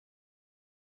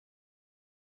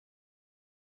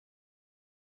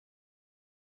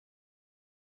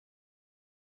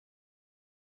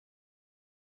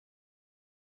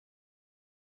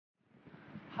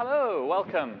Hello,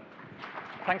 welcome.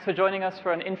 Thanks for joining us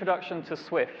for an introduction to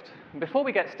Swift. Before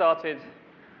we get started,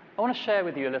 I want to share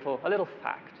with you a little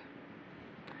fact.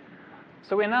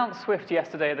 So we announced Swift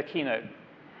yesterday at the keynote.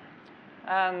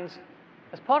 And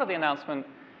as part of the announcement,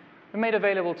 we made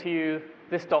available to you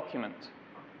this document.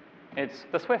 It's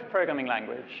the Swift programming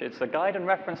language. It's a guide and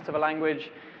reference to the language.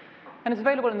 And it's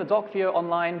available in the doc viewer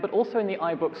online, but also in the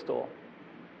iBook store.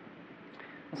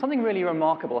 And something really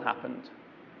remarkable happened.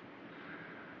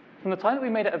 From the time that we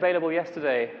made it available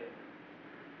yesterday,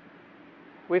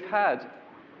 we've had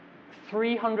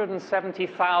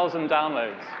 370,000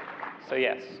 downloads. So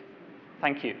yes,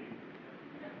 thank you.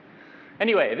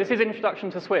 Anyway, this is Introduction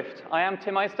to Swift. I am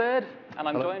Tim Eisted, and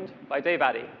I'm joined by Dave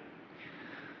Addy.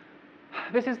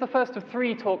 This is the first of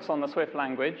 3 talks on the Swift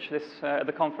language at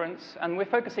the conference, and we're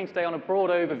focusing today on a broad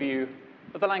overview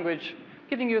of the language,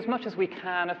 giving you as much as we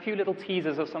can a few little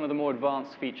teasers of some of the more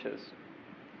advanced features.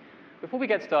 Before we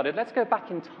get started, let's go back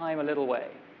in time a little way.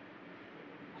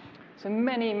 So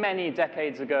many, many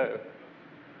decades ago,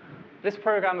 this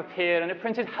program appeared and it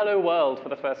printed Hello World for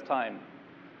the first time.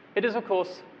 It is, of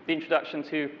course, the introduction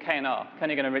to K&R,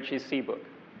 Koenig & Ritchie's C book.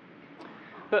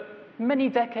 But many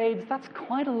decades, that's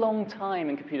quite a long time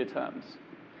in computer terms.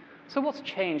 So what's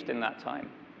changed in that time?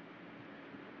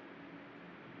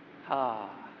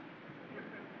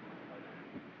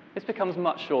 This becomes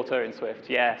much shorter in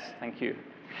Swift. Yes, thank you.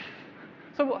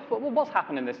 So what's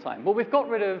happened in this time? Well, we've got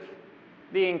rid of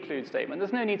the include statement.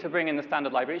 There's no need to bring in the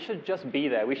standard library. It should just be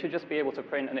there. We should just be able to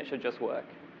print, and it should just work.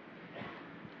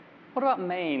 What about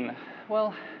main?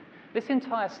 Well, this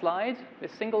entire slide,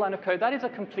 this single line of code, that is a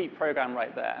complete program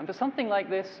right there. And for something like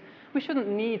this, we shouldn't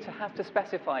need to have to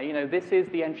specify, this is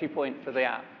the entry point for the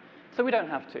app. So we don't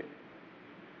have to.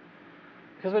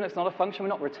 Because when it's not a function, we're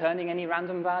not returning any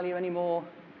random value anymore.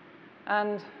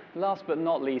 And last but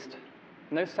not least,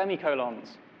 no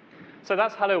semicolons. So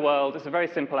that's Hello World. It's a very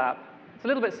simple app. It's a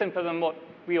little bit simpler than what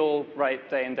we all write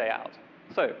day in, day out.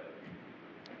 So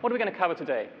what are we going to cover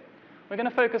today? We're going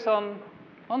to focus on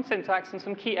syntax and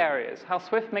some key areas, how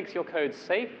Swift makes your code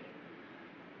safe,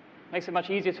 makes it much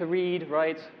easier to read,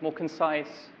 write, more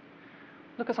concise,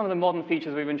 look at some of the modern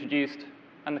features we've introduced,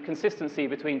 and the consistency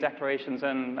between declarations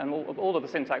and all of the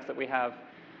syntax that we have,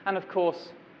 and of course,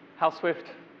 how Swift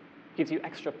gives you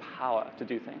extra power to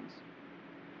do things.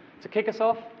 To kick us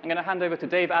off, I'm going to hand over to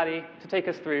Dave Addy to take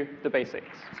us through the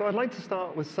basics. So I'd like to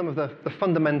start with some of the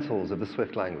fundamentals of the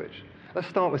Swift language. Let's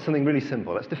start with something really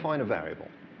simple. Let's define a variable.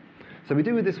 So we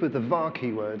do this with the var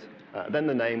keyword, then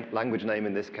the name, language name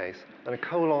in this case, and a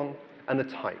colon and the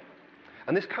type.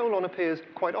 And this colon appears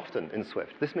quite often in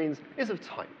Swift. This means is of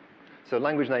type. So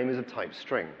language name is of type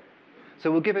string. So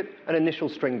we'll give it an initial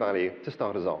string value to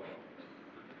start us off.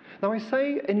 Now I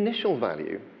say initial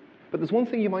value, but there's one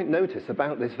thing you might notice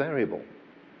about this variable.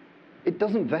 It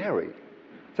doesn't vary.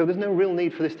 So there's no real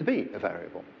need for this to be a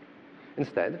variable.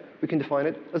 Instead, we can define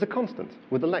it as a constant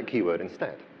with the let keyword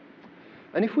instead.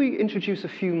 And if we introduce a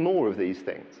few more of these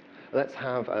things, let's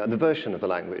have the version of the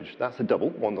language. That's a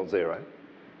double, 1.0.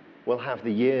 We'll have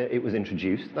the year it was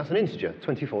introduced. That's an integer,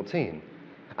 2014.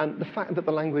 And the fact that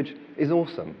the language is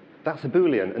awesome, that's a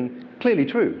Boolean and clearly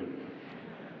true.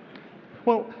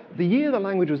 Well, the year the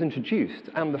language was introduced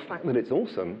and the fact that it's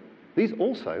awesome, these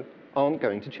also aren't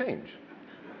going to change.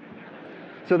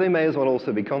 So they may as well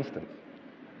also be constants.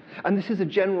 And this is a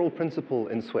general principle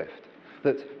in Swift,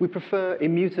 that we prefer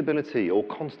immutability or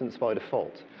constants by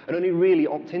default, and only really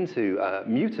opt into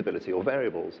mutability or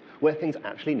variables where things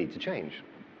actually need to change.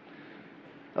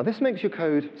 Now, this makes your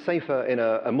code safer in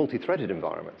a multi-threaded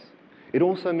environment. It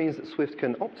also means that Swift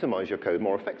can optimize your code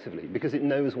more effectively because it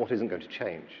knows what isn't going to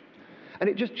change. And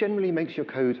it just generally makes your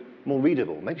code more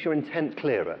readable, makes your intent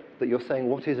clearer, that you're saying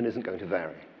what is and isn't going to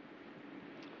vary.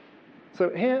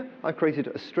 So here, I've created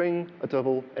a string, a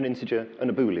double, an integer, and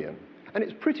a Boolean. And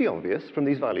it's pretty obvious from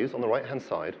these values on the right-hand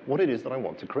side what it is that I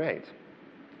want to create.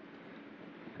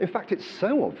 In fact, it's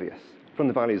so obvious from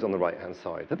the values on the right-hand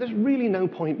side that there's really no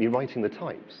point me writing the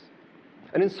types.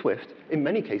 And in Swift, in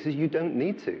many cases, you don't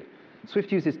need to.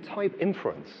 Swift uses type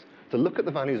inference to look at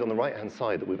the values on the right-hand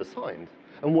side that we've assigned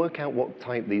and work out what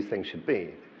type these things should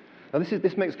be. Now,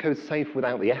 this makes code safe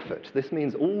without the effort. This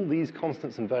means all these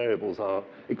constants and variables are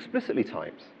explicitly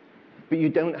types, but you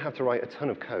don't have to write a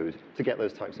ton of code to get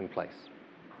those types in place.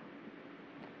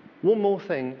 One more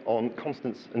thing on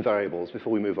constants and variables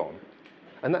before we move on,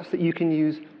 and that's that you can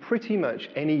use pretty much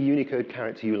any Unicode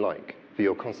character you like for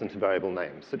your constant and variable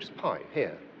names, such as pi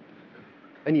here.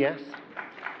 And yes,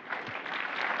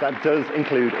 that does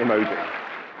include emoji.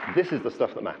 This is the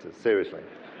stuff that matters, seriously.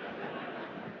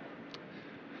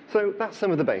 So that's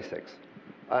some of the basics.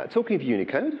 Talking of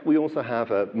Unicode, we also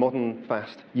have a modern,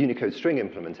 fast Unicode string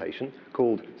implementation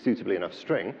called suitably enough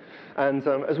string. And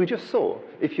as we just saw,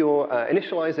 if you're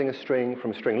initializing a string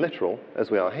from string literal,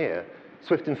 as we are here,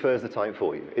 Swift infers the type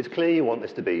for you. It's clear you want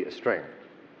this to be a string.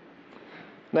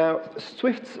 Now,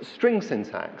 Swift's string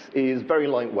syntax is very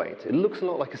lightweight. It looks a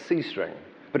lot like a C string,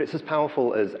 but it's as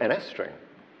powerful as an S string.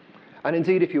 And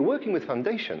indeed, if you're working with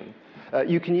Foundation,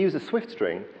 you can use a Swift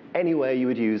string anywhere you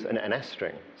would use an NS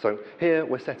string. So here,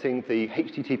 we're setting the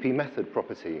HTTP method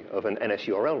property of an NS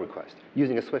URL request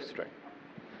using a Swift string.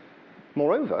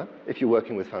 Moreover, if you're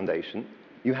working with Foundation,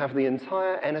 you have the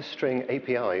entire NS string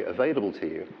API available to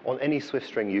you on any Swift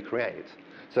string you create.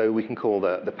 So we can call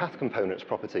the path components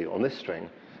property on this string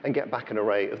and get back an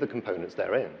array of the components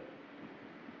therein.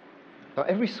 Now,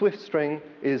 every Swift string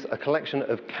is a collection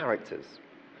of characters.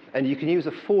 And you can use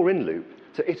a for-in loop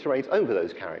to iterate over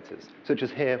those characters, such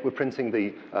as here, we're printing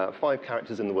the 5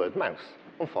 characters in the word mouse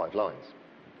on 5 lines.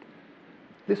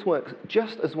 This works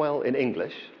just as well in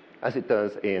English as it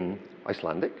does in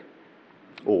Icelandic,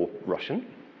 or Russian,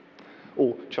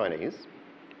 or Chinese,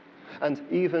 and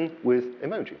even with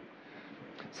emoji.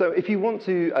 So if you want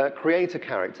to create a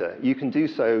character, you can do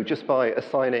so just by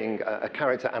assigning a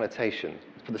character annotation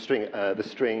for the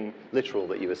string literal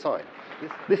that you assign.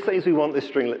 This says we want this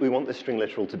string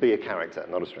literal to be a character,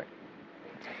 not a string.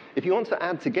 If you want to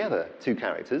add together 2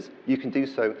 characters, you can do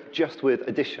so just with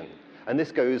addition. And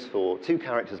this goes for 2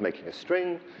 characters making a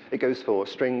string. It goes for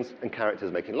strings and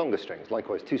characters making longer strings,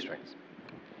 likewise 2 strings.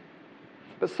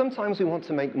 But sometimes we want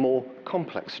to make more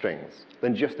complex strings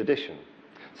than just addition.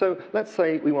 So let's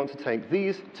say we want to take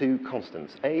these 2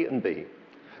 constants, a and b,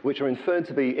 which are inferred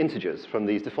to be integers from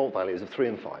these default values of 3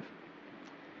 and 5.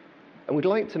 And we'd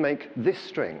like to make this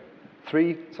string,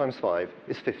 3 times 5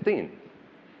 is 15,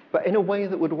 but in a way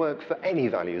that would work for any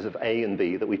values of a and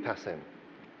b that we pass in.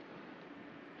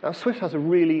 Now, Swift has a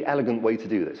really elegant way to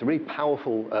do this, a really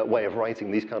powerful way of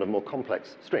writing these kind of more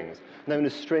complex strings, known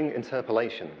as string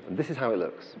interpolation. And this is how it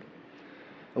looks.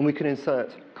 And we can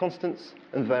insert constants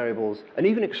and variables, and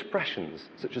even expressions,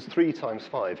 such as 3 times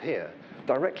 5 here,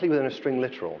 directly within a string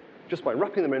literal, just by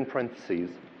wrapping them in parentheses,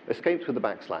 escaped with a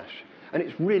backslash, and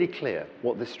it's really clear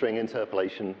what this string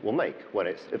interpolation will make when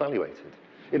it's evaluated.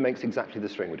 It makes exactly the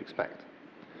string we'd expect.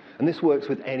 And this works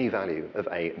with any value of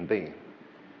a and b.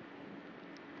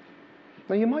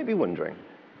 Now, you might be wondering,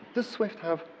 does Swift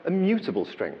have a mutable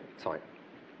string type?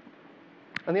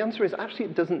 And the answer is, actually,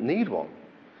 it doesn't need one.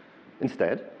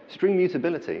 Instead, string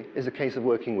mutability is a case of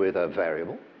working with a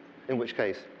variable, in which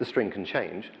case the string can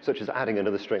change, such as adding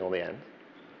another string on the end.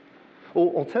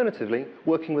 Or alternatively,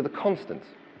 working with a constant,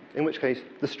 in which case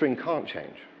the string can't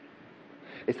change.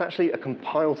 It's actually a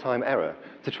compile time error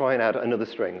to try and add another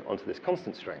string onto this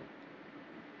constant string.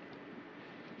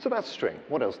 So that's string.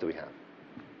 What else do we have?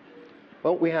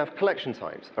 Well, we have collection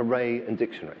types, array and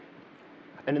dictionary.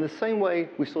 And in the same way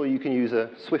we saw you can use a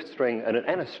Swift string and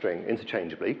an NS string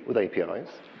interchangeably with APIs,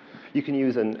 you can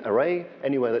use an array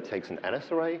anywhere that takes an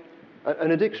NS array,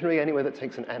 and a dictionary anywhere that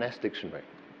takes an NS dictionary.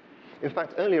 In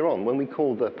fact, earlier on, when we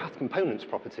called the path components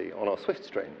property on our Swift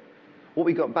string, what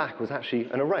we got back was actually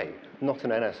an array, not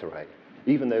an NS array,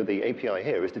 even though the API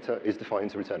here is defined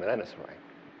to return an NS array.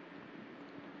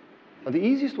 And the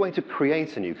easiest way to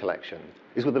create a new collection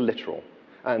is with a literal.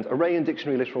 And array and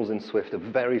dictionary literals in Swift are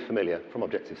very familiar from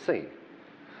Objective-C.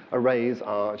 Arrays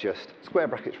are just square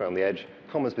brackets around the edge,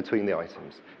 commas between the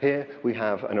items. Here we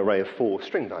have an array of 4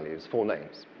 string values, 4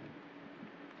 names.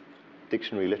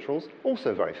 Dictionary literals,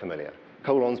 also very familiar.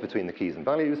 Colons between the keys and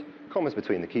values, commas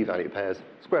between the key value pairs,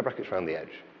 square brackets around the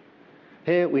edge.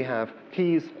 Here we have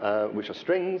keys, which are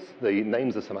strings, the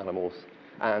names of some animals,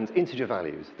 and integer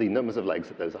values, the numbers of legs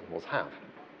that those animals have.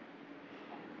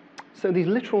 So these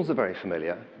literals are very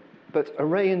familiar, but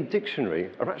array and dictionary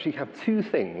actually have 2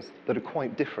 things that are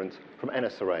quite different from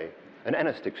NS array and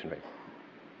NS dictionary.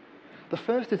 The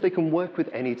first is they can work with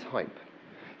any type.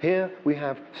 Here we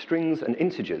have strings and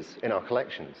integers in our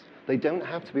collections. They don't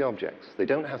have to be objects. They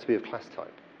don't have to be of class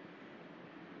type.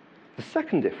 The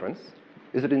second difference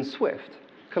is that in Swift,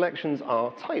 collections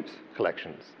are typed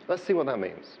collections. Let's see what that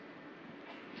means.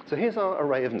 So here's our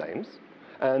array of names,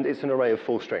 and it's an array of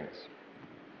 4 strings.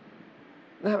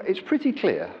 Now, it's pretty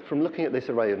clear from looking at this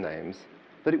array of names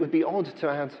that it would be odd to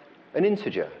add an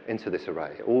integer into this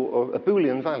array, or a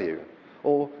Boolean value,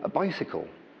 or a bicycle.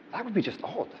 That would be just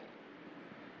odd.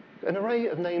 An array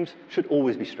of names should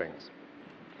always be strings.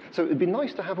 So it would be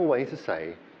nice to have a way to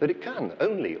say that it can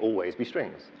only always be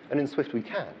strings. And in Swift, we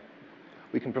can.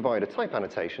 We can provide a type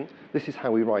annotation. This is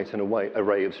how we write an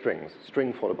array of strings,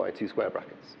 string followed by 2 square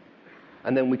brackets.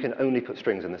 And then we can only put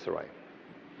strings in this array.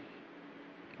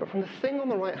 But from the thing on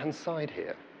the right-hand side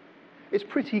here, it's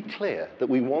pretty clear that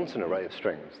we want an array of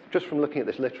strings, just from looking at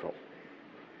this literal.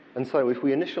 And so if we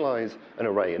initialize an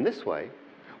array in this way,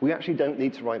 we actually don't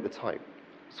need to write the type.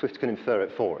 Swift can infer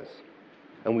it for us.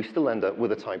 And we still end up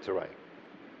with a typed array.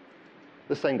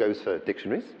 The same goes for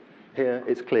dictionaries. Here,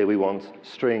 it's clear we want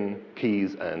string,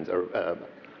 keys, and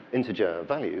integer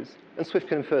values. And Swift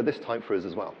can infer this type for us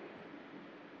as well.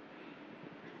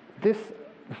 The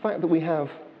fact that we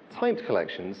have typed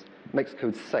collections makes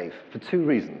code safe for two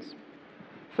reasons.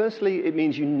 Firstly, it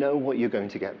means you know what you're going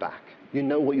to get back. You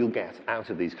know what you'll get out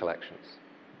of these collections.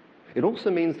 It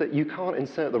also means that you can't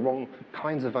insert the wrong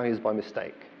kinds of values by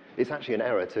mistake. It's actually an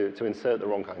error to insert the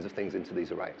wrong kinds of things into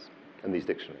these arrays and these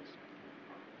dictionaries.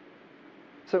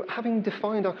 So having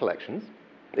defined our collections,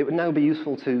 it would now be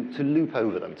useful to loop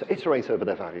over them, to iterate over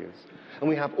their values. And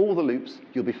we have all the loops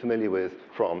you'll be familiar with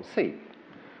from C.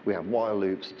 We have while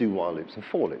loops, do-while loops, and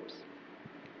for loops.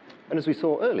 And as we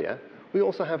saw earlier, we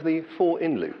also have the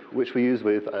for-in loop, which we use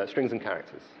with strings and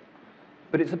characters.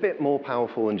 But it's a bit more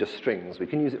powerful than just strings. We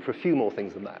can use it for a few more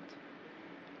things than that.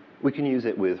 We can use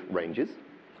it with ranges.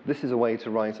 This is a way to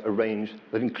write a range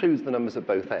that includes the numbers at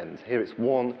both ends. Here it's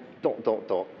 1, ...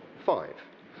 5.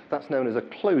 That's known as a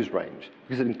closed range,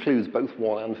 because it includes both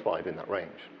 1 and 5 in that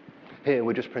range. Here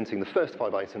we're just printing the first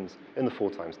 5 items in the 4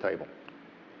 times table.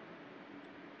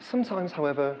 Sometimes,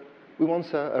 however, we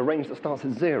want a range that starts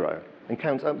at 0 and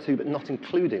counts up to, but not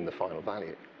including the final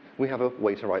value. We have a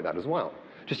way to write that as well,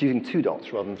 just using 2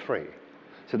 dots rather than 3.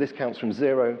 So this counts from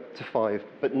 0 to 5,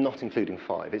 but not including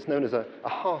 5. It's known as a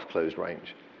half-closed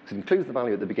range, because it includes the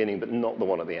value at the beginning, but not the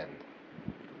one at the end.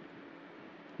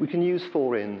 We can use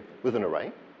for-in with an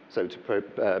array, so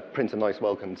to print a nice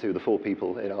welcome to the 4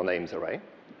 people in our names array.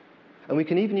 And we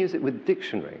can even use it with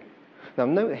dictionary. Now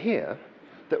note here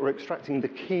that we're extracting the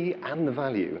key and the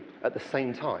value at the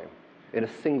same time in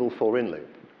a single for-in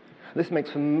loop. This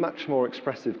makes for much more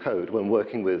expressive code when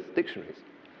working with dictionaries.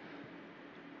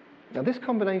 Now this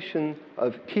combination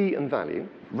of key and value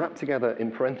wrapped together in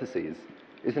parentheses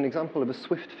is an example of a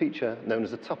Swift feature known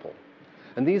as a tuple.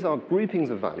 And these are groupings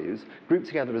of values grouped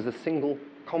together as a single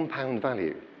compound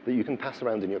value that you can pass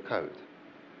around in your code.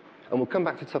 And we'll come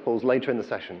back to tuples later in the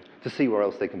session to see where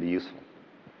else they can be useful.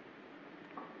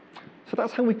 So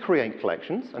that's how we create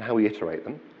collections and how we iterate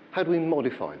them. How do we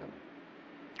modify them?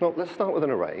 Well, let's start with an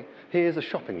array. Here's a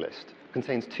shopping list. It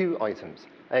contains 2 items,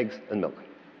 eggs and milk.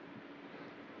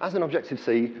 As in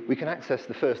Objective-C, we can access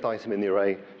the first item in the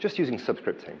array just using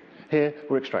subscripting. Here,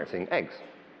 we're extracting eggs.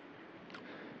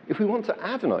 If we want to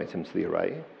add an item to the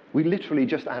array, we literally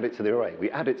just add it to the array.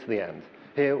 We add it to the end.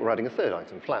 Here, we're adding a 3rd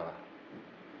item, flour.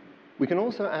 We can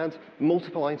also add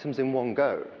multiple items in one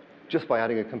go, just by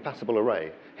adding a compatible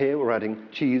array. Here, we're adding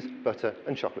cheese, butter,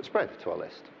 and chocolate spread to our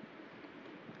list.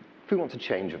 If we want to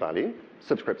change a value,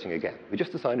 subscripting again. We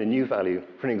just assign a new value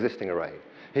for an existing array.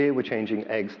 Here, we're changing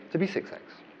eggs to be 6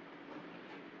 eggs.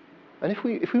 And if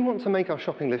we want to make our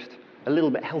shopping list a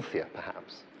little bit healthier,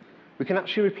 perhaps, we can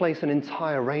actually replace an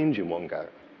entire range in one go.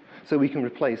 So we can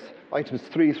replace items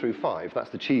 3 through 5, that's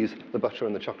the cheese, the butter,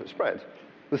 and the chocolate spread,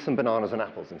 with some bananas and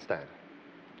apples instead.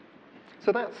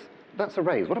 So that's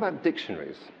arrays. What about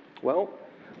dictionaries? Well,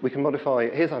 we can modify,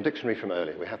 here's our dictionary from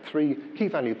earlier. We have 3 key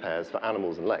value pairs for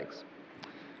animals and legs.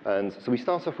 And so we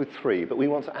start off with 3, but we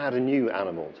want to add a new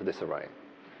animal to this array.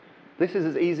 This is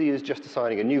as easy as just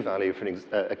assigning a new value for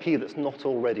a key that's not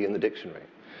already in the dictionary.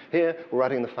 Here, we're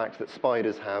adding the fact that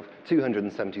spiders have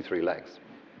 273 legs.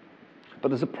 But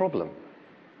there's a problem.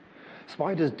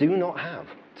 Spiders do not have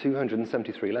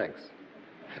 273 legs.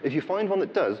 If you find one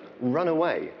that does, run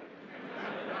away.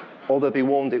 Although be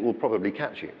warned, it will probably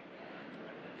catch you.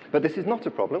 But this is not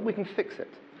a problem. We can fix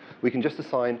it. We can just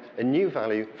assign a new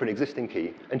value for an existing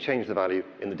key and change the value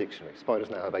in the dictionary. Spiders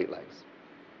now have 8 legs.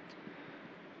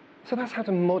 So that's how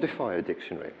to modify a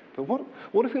dictionary. But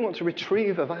what if we want to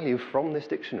retrieve a value from this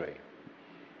dictionary?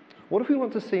 What if we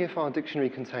want to see if our dictionary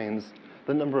contains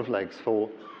the number of legs for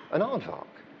an aardvark?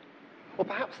 Or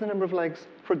perhaps the number of legs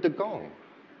for a dugong?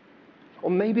 Or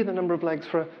maybe the number of legs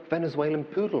for a Venezuelan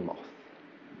poodle moth?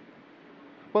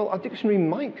 Well, our dictionary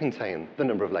might contain the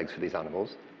number of legs for these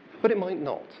animals, but it might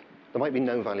not. There might be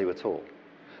no value at all.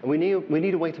 And we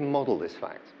need a way to model this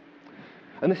fact.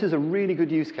 And this is a really good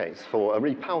use case for a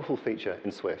really powerful feature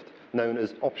in Swift known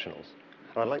as optionals.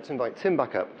 And I'd like to invite Tim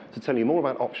back up to tell you more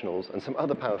about optionals and some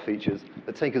other power features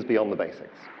that take us beyond the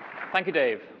basics. Thank you,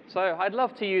 Dave. So I'd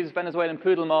love to use Venezuelan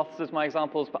poodle moths as my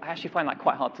examples, but I actually find that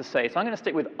quite hard to say. So I'm going to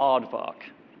stick with aardvark.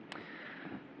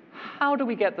 How do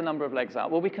we get the number of legs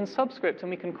out? Well, we can subscript and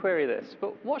we can query this,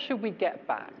 but what should we get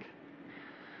back?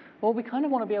 Well, we kind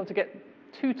of want to be able to get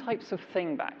two types of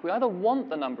thing back. We either want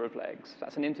the number of legs,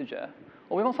 that's an integer,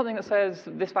 or we want something that says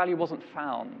this value wasn't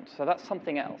found, so that's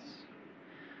something else.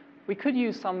 We could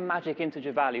use some magic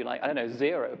integer value, like, I don't know,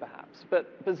 0 perhaps, but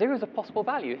 0 is a possible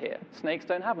value here. Snakes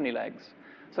don't have any legs,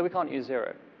 so we can't use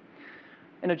 0.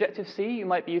 In Objective-C, you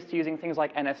might be used to using things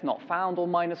like ns not found or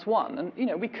 -1,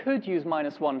 and we could use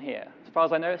 -1 here. As far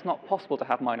as I know, it's not possible to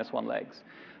have -1 legs.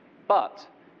 But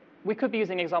we could be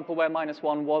using an example where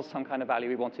 -1 was some kind of value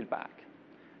we wanted back.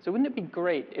 So wouldn't it be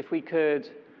great if we could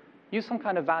use some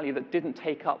kind of value that didn't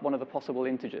take up one of the possible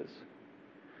integers?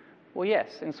 Well,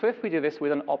 yes, in Swift we do this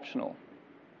with an optional.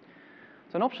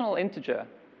 So an optional integer,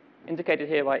 indicated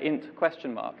here by int ?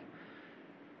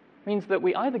 means that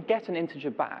we either get an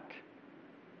integer back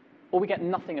or we get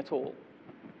nothing at all.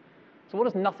 So what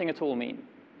does nothing at all mean?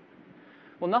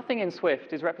 Well, nothing in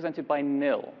Swift is represented by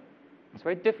nil. It's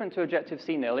very different to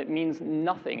Objective-C nil. It means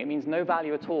nothing. It means no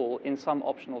value at all in some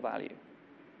optional value.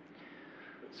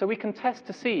 So we can test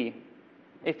to see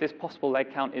if this possible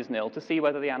leg count is nil, to see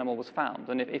whether the animal was found.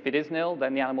 And if it is nil,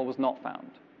 then the animal was not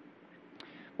found.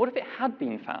 What if it had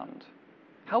been found?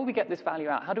 How do we get this value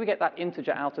out? How do we get that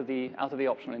integer out of the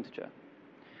optional integer?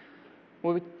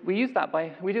 Well, we do that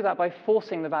by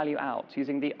forcing the value out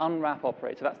using the unwrap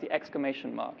operator. That's the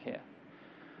exclamation mark here.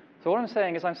 So what I'm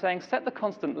saying is set the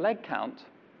constant leg count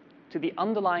to the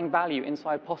underlying value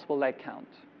inside possible leg count.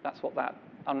 That's what that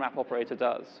unwrap operator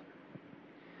does.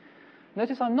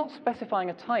 Notice I'm not specifying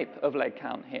a type of leg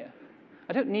count here.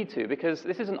 I don't need to, because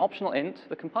this is an optional int.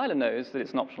 The compiler knows that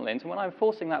it's an optional int, and when I'm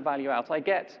forcing that value out, I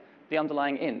get the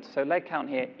underlying int. So leg count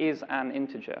here is an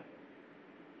integer.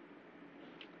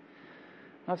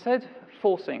 I've said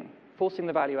forcing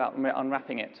the value out and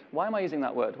unwrapping it. Why am I using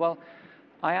that word? Well,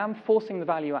 I am forcing the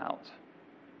value out.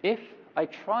 If I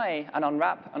try and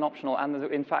unwrap an optional and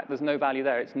in fact there's no value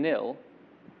there, it's nil,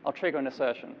 I'll trigger an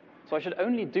assertion. So I should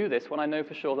only do this when I know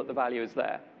for sure that the value is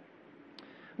there.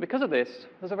 Because of this,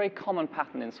 there's a very common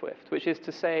pattern in Swift, which is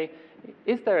to say,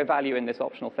 is there a value in this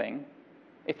optional thing?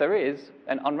 If there is,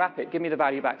 then unwrap it, give me the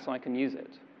value back so I can use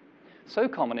it. So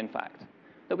common, in fact,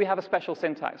 that we have a special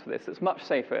syntax for this that's much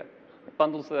safer. It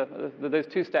bundles those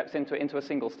two steps into a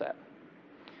single step.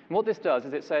 And what this does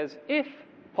is it says, if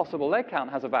possible leg count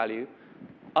has a value,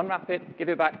 unwrap it, give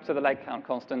it back to the leg count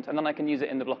constant, and then I can use it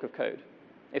in the block of code.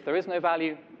 If there is no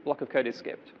value, block of code is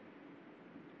skipped.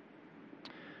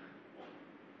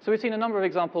 So we've seen a number of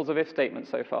examples of if statements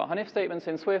so far. And if statements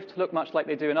in Swift look much like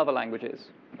they do in other languages.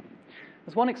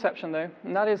 There's one exception, though,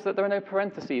 and that is that there are no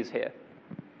parentheses here.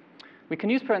 We can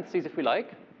use parentheses if we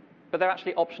like, but they're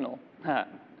actually optional.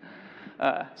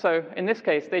 So in this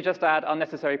case, they just add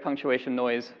unnecessary punctuation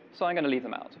noise, so I'm going to leave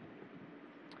them out.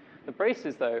 The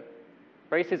braces, though,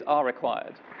 braces are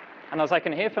required. And as I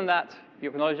can hear from that,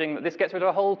 you're acknowledging that this gets rid of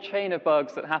a whole chain of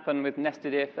bugs that happen with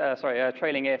nested if,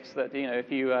 trailing ifs. That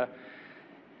if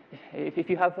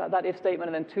you have that if statement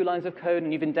and then two lines of code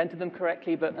and you've indented them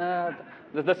correctly, but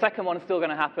the second one is still going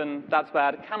to happen, that's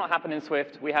bad. It cannot happen in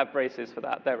Swift. We have braces for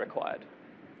that. They're required.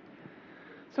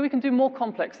 So we can do more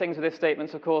complex things with if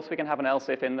statements, of course. We can have an else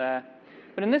if in there.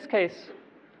 But in this case,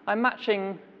 I'm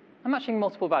matching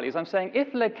multiple values. I'm saying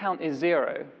if leg count is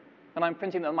 0, then I'm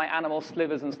printing that my animal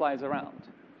slithers and slides around.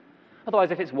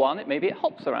 Otherwise, if it's 1, maybe it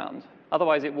hops around.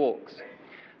 Otherwise, it walks.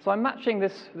 So I'm matching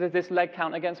this leg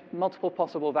count against multiple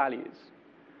possible values.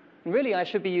 And really, I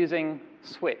should be using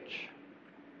switch.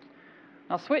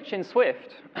 Now, switch in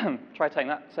Swift, try saying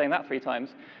that 3 times,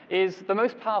 is the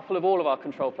most powerful of all of our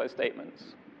control flow statements.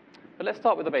 But let's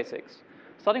start with the basics.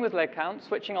 Starting with leg count,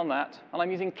 switching on that, and I'm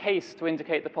using case to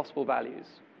indicate the possible values.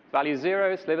 Value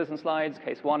 0, slithers and slides.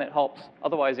 Case 1, it hops.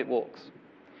 Otherwise, it walks.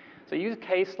 So use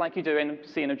case like you do in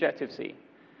C and Objective-C.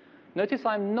 Notice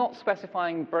I'm not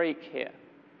specifying break here.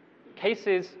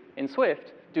 Cases in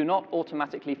Swift do not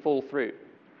automatically fall through.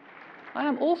 I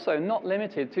am also not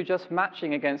limited to just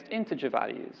matching against integer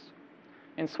values.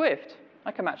 In Swift,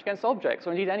 I can match against objects,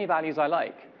 or indeed any values I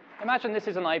like. Imagine this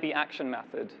is an IB action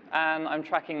method, and I'm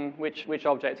tracking which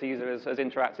object a user has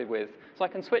interacted with. So I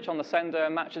can switch on the sender,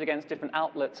 match it against different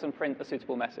outlets, and print a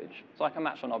suitable message. So I can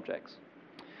match on objects.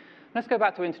 Let's go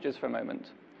back to integers for a moment.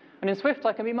 And in Swift,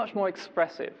 I can be much more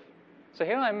expressive. So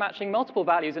here I'm matching multiple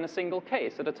values in a single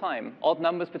case at a time. Odd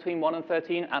numbers between 1 and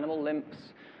 13, animal limps.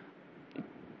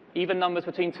 Even numbers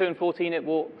between 2 and 14, it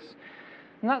walks.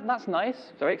 And that's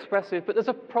nice, very expressive, but there's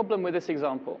a problem with this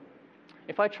example.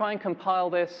 If I try and compile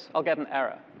this, I'll get an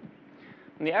error.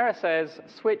 And the error says,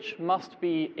 switch must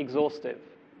be exhaustive.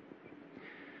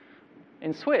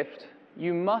 In Swift,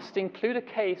 you must include a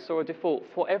case or a default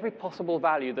for every possible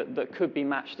value that could be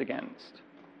matched against.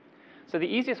 So the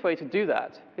easiest way to do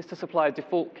that is to supply a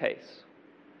default case.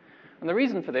 And the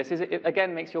reason for this is it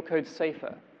again makes your code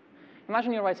safer.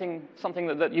 Imagine you're writing something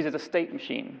that uses a state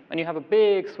machine, and you have a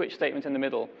big switch statement in the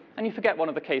middle, and you forget one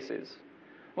of the cases.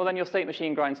 Well, then your state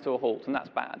machine grinds to a halt, and that's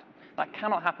bad. That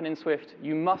cannot happen in Swift.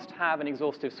 You must have an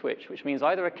exhaustive switch, which means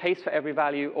either a case for every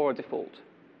value or a default.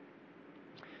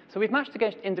 So we've matched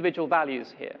against individual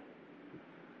values here.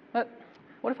 But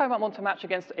what if I want to match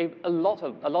against a lot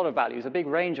of values, a big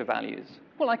range of values?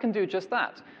 Well, I can do just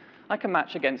that. I can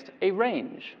match against a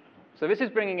range. So this is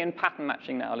bringing in pattern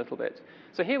matching now a little bit.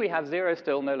 So here we have 0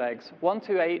 still, no legs. 1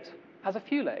 to 8 has a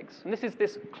few legs. And this is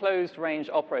this closed range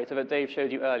operator that Dave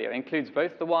showed you earlier. It includes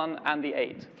both the 1 and the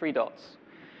 8, 3 dots.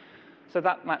 So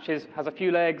that has a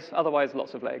few legs, otherwise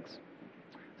lots of legs.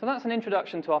 So that's an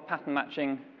introduction to our pattern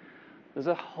matching. There's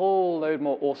a whole load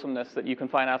more awesomeness that you can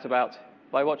find out about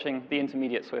by watching the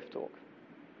intermediate Swift talk.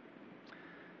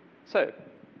 So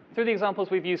through the examples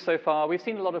we've used so far, we've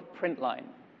seen a lot of print line.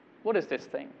 What is this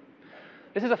thing?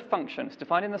 This is a function. It's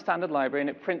defined in the standard library, and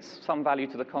it prints some value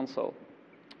to the console.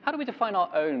 How do we define our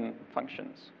own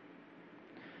functions?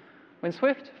 In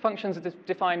Swift, functions are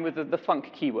defined with the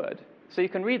func keyword. So you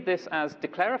can read this as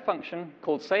declare a function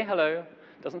called sayHello,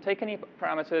 doesn't take any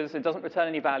parameters, it doesn't return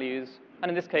any values, and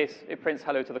in this case, it prints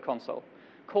hello to the console.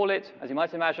 Call it, as you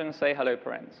might imagine, sayHello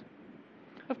parens.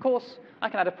 Of course, I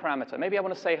can add a parameter. Maybe I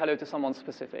want to say hello to someone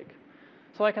specific.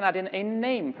 So I can add in a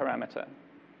name parameter.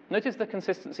 Notice the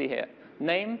consistency here.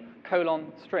 Name,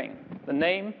 colon, string. The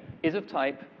name is of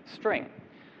type string.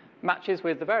 Matches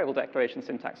with the variable declaration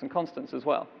syntax and constants as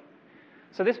well.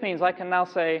 So this means I can now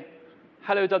say,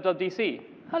 hello WWDC,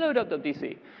 hello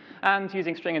WWDC. And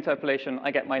using string interpolation,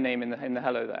 I get my name in the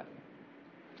hello there.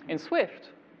 In Swift,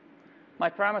 my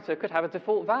parameter could have a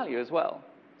default value as well.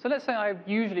 So let's say I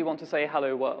usually want to say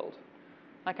hello world.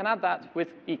 I can add that with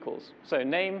equals. So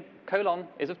name, colon,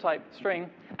 is of type string,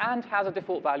 and has a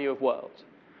default value of world.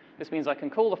 This means I can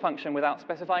call the function without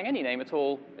specifying any name at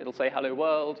all. It'll say hello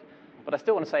world, but I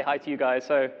still want to say hi to you guys,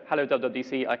 so hello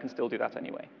WWDC, I can still do that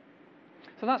anyway.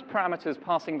 So that's parameters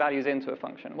passing values into a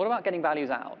function. What about getting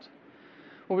values out?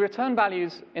 Well, we return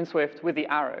values in Swift with the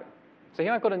arrow. So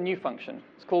here I've got a new function.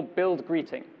 It's called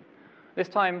buildGreeting. This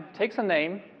time takes a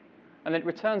name, and then it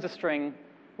returns a string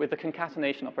with the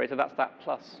concatenation operator. That's that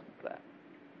plus there.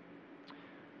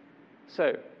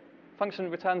 So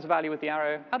function returns a value with the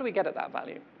arrow. How do we get at that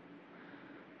value?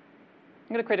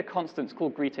 I'm going to create a constant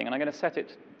called greeting, and I'm going to set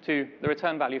it to the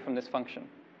return value from this function.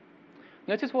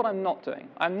 Notice what I'm not doing.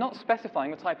 I'm not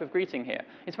specifying the type of greeting here.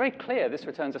 It's very clear this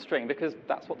returns a string because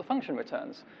that's what the function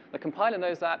returns. The compiler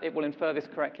knows that. It will infer this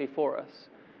correctly for us.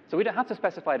 So we don't have to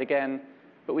specify it again,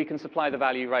 but we can supply the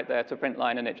value right there to print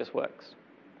line, and it just works.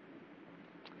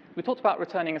 We talked about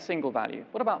returning a single value.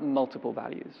 What about multiple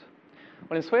values?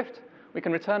 Well, in Swift, we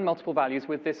can return multiple values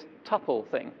with this tuple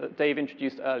thing that Dave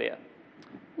introduced earlier.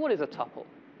 What is a tuple?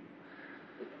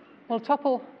 Well, a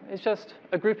tuple is just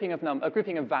a grouping of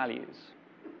values.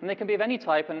 And they can be of any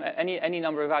type and any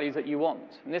number of values that you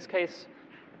want. In this case,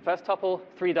 first tuple,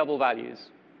 3 double values.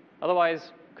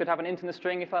 Otherwise, could have an int and a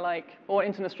string if I like, or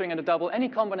int and a string and a double, any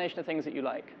combination of things that you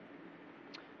like.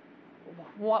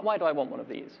 Why do I want one of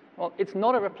these? Well, it's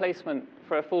not a replacement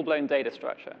for a full-blown data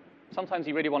structure. Sometimes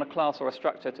you really want a class or a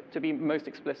structure to be most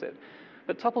explicit.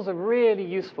 But tuples are really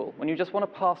useful when you just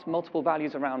want to pass multiple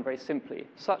values around very simply,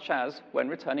 such as when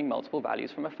returning multiple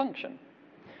values from a function.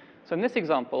 So in this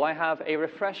example, I have a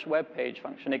refresh web page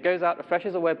function. It goes out,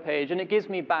 refreshes a web page, and it gives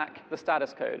me back the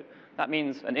status code. That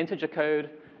means an integer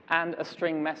code and a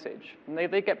string message. And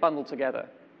they get bundled together.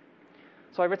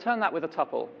 So I return that with a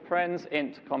tuple, parens,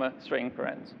 int, comma, string,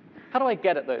 parens. How do I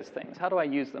get at those things? How do I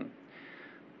use them?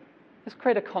 Let's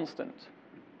create a constant.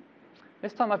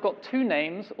 This time I've got 2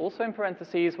 names, also in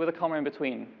parentheses, with a comma in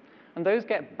between. And those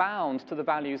get bound to the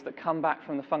values that come back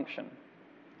from the function.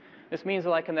 This means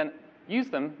that I can then use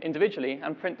them individually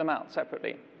and print them out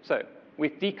separately. So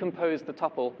we've decomposed the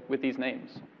tuple with these names.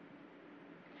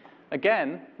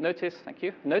 Again, notice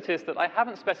that I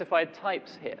haven't specified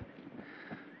types here.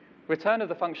 Return of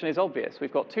the function is obvious.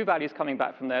 We've got 2 values coming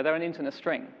back from there. They're an int and a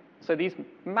string. So these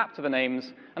map to the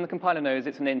names, and the compiler knows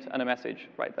it's an int and a message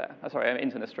right there. Sorry, an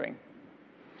int and a string.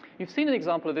 You've seen an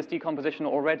example of this decomposition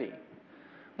already.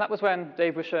 That was when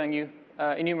Dave was showing you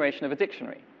enumeration of a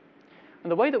dictionary. And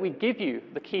the way that we give you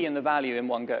the key and the value in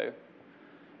one go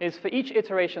is for each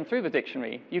iteration through the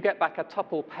dictionary, you get back a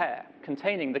tuple pair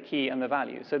containing the key and the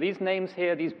value. So these names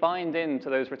here, these bind into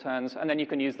those returns, and then you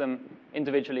can use them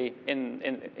individually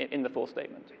in the for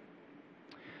statement.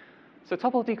 So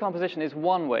tuple decomposition is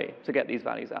one way to get these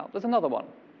values out. There's another one.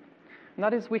 And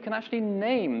that is we can actually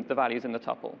name the values in the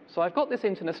tuple. So I've got this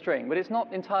int and a string, but it's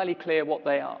not entirely clear what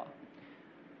they are.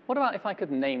 What about if I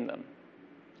could name them?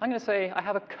 I'm going to say I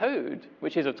have a code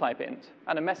which is of type int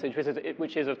and a message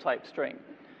which is of type string.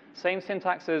 Same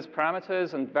syntax as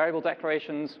parameters and variable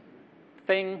declarations.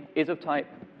 Thing is of type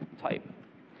type.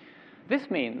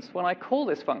 This means when I call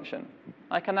this function,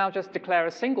 I can now just declare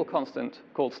a single constant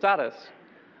called status,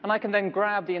 and I can then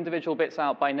grab the individual bits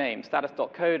out by name,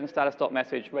 status.code and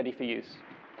status.message, ready for use.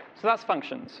 So that's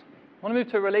functions. I want to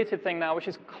move to a related thing now, which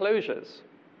is closures.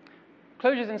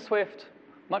 Closures in Swift,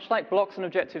 much like blocks in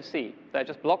Objective-C, they're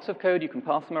just blocks of code. You can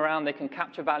pass them around. They can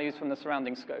capture values from the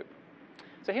surrounding scope.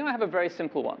 So here I have a very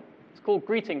simple one. It's called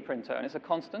greeting printer, and it's a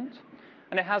constant.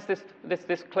 And it has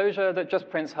this closure that just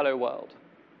prints hello world.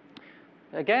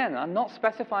 Again, I'm not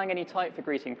specifying any type for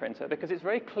greeting printer because it's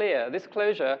very clear this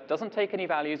closure doesn't take any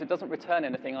values. It doesn't return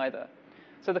anything either.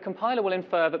 So the compiler will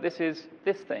infer that this is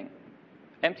this thing.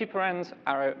 Empty parens,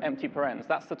 arrow, empty parens.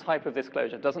 That's the type of this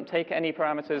closure. It doesn't take any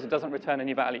parameters. It doesn't return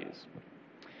any values.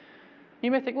 You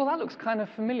may think, well, that looks kind of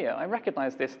familiar. I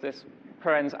recognize this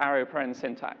parens, arrow, parens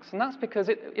syntax. And that's because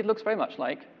it looks very much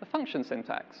like the function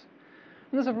syntax.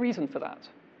 And there's a reason for that.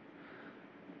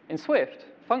 In Swift,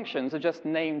 functions are just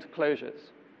named closures.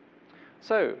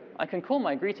 So I can call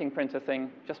my greeting printer thing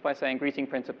just by saying greeting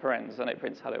printer parens, and it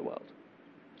prints hello world.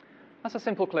 That's a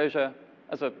simple closure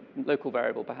as a local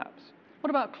variable, perhaps.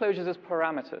 What about closures as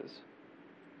parameters?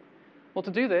 Well,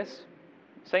 to do this,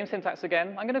 same syntax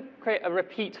again. I'm going to create a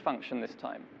repeat function this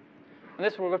time. And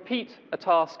this will repeat a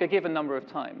task a given number of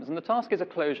times. And the task is a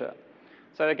closure.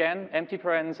 So again, empty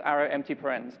parens, arrow, empty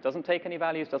parens. Doesn't take any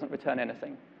values, doesn't return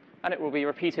anything. And it will be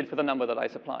repeated for the number that I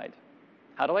supplied.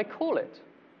 How do I call it?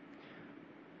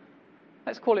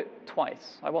 Let's call it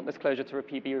twice. I want this closure to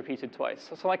be repeated twice.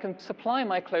 So I can supply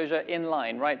my closure in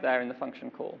line right there in the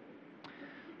function call.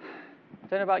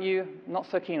 Don't know about you, not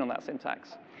so keen on that syntax.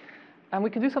 And we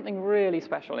can do something really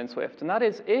special in Swift, and that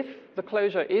is if the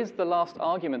closure is the last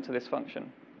argument to this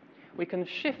function, we can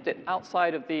shift it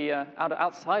outside of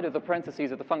the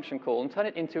parentheses of the function call and turn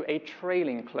it into a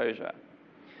trailing closure.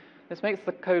 This makes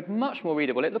the code much more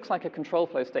readable. It looks like a control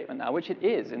flow statement now, which it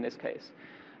is in this case,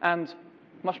 and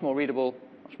much more readable,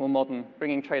 much more modern,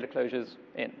 bringing trailer closures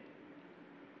in.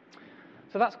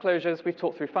 So that's closures. We've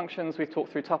talked through functions. We've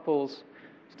talked through tuples.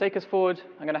 To take us forward,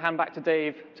 I'm going to hand back to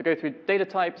Dave to go through data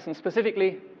types and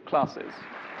specifically classes.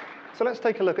 So let's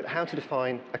take a look at how to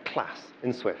define a class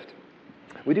in Swift.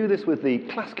 We do this with the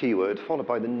class keyword followed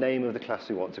by the name of the class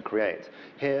we want to create.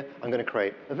 Here, I'm going to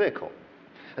create a vehicle.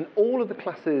 And all of the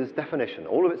class's definition,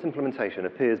 all of its implementation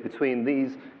appears between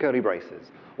these curly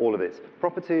braces. All of its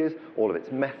properties, all of its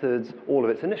methods, all of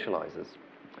its initializers.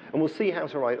 And we'll see how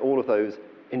to write all of those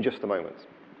in just a moment.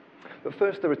 But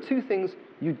first, there are two things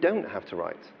you don't have to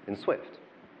write in Swift.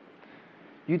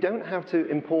 You don't have to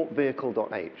import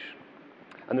vehicle.h.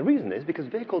 And the reason is because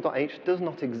vehicle.h does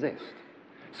not exist.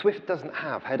 Swift doesn't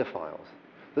have header files.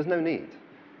 There's no need.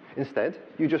 Instead,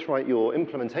 you just write your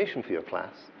implementation for your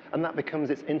class, and that becomes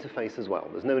its interface as well.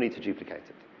 There's no need to duplicate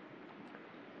it.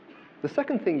 The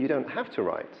second thing you don't have to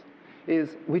write is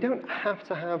we don't have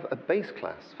to have a base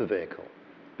class for vehicle,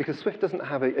 because Swift doesn't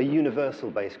have a universal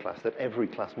base class that every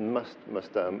class must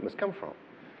come from.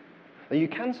 Now, you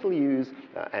can still use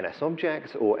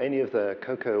NSObject or any of the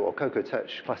Cocoa or Cocoa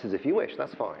Touch classes if you wish.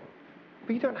 That's fine.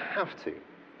 But you don't have to.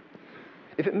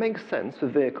 If it makes sense for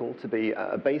vehicle to be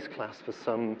a base class for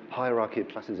some hierarchy of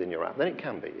classes in your app, then it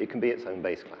can be. It can be its own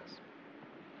base class.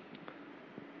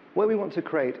 Where we want to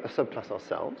create a subclass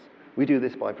ourselves, we do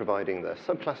this by providing the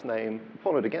subclass name,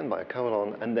 followed again by a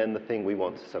colon, and then the thing we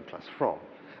want to subclass from.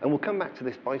 And we'll come back to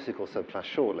this bicycle subclass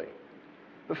shortly.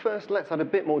 But first, let's add a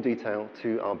bit more detail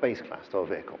to our base class, to our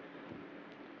vehicle.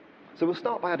 So we'll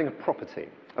start by adding a property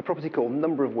called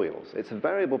number of wheels. It's a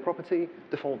variable property,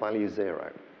 default value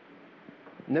 0.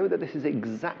 Note that this is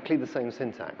exactly the same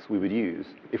syntax we would use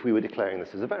if we were declaring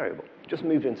this as a variable, just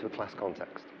moved into a class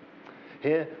context.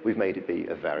 Here, we've made it be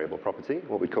a variable property,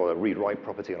 what we'd call a read-write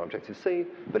property on Objective-C,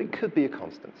 but it could be a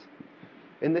constant.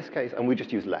 In this case, and we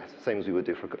just use let, same as we would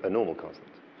do for a normal constant.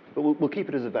 But we'll keep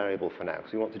it as a variable for now,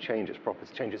 because we want to change its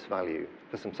properties, change its value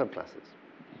for some subclasses.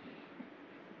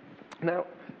 Now,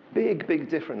 big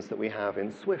difference that we have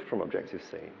in Swift from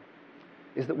Objective-C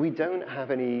is that we don't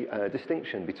have any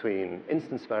distinction between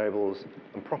instance variables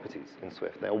and properties in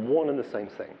Swift. They are one and the same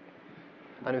thing.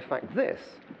 And in fact, this,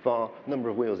 var number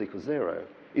of wheels equals 0,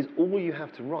 is all you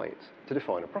have to write to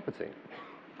define a property.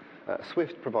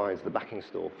 Swift provides the backing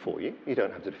store for you. You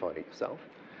don't have to define it yourself.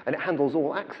 And it handles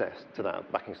all access to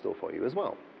that backing store for you as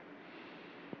well.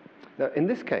 Now, in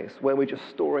this case, where we're just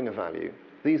storing a value,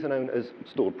 these are known as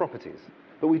stored properties.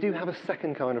 But we do have a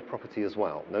second kind of property as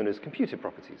well, known as computed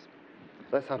properties.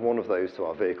 Let's add one of those to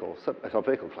our vehicle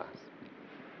class.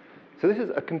 So this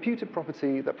is a computed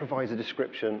property that provides a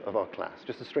description of our class,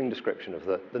 just a string description of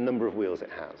the number of wheels it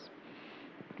has.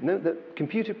 Note that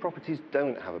computed properties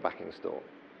don't have a backing store.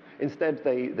 Instead,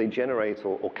 they generate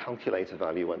or calculate a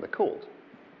value when they're called.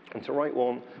 And to write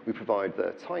one, we provide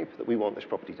the type that we want this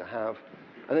property to have,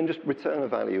 and then just return a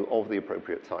value of the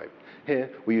appropriate type. Here,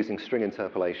 we're using string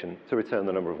interpolation to return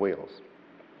the number of wheels.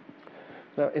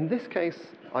 Now, in this case,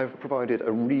 I've provided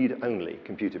a read-only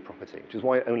computed property, which is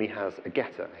why it only has a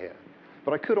getter here.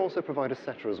 But I could also provide a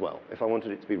setter as well, if I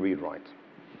wanted it to be read-write.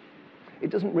 It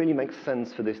doesn't really make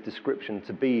sense for this description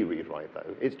to be read-write,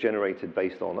 though. It's generated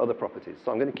based on other properties,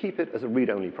 so I'm going to keep it as a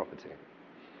read-only property.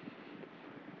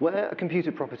 Where a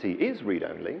computed property is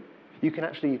read-only, you can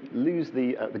actually lose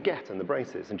the get and the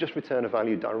braces and just return a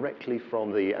value directly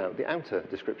from the outer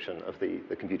description of the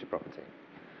computed property.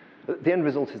 The end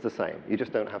result is the same. You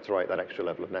just don't have to write that extra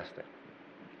level of nesting.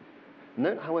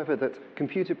 Note, however, that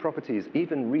computed properties,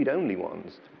 even read-only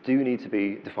ones, do need to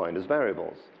be defined as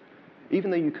variables. Even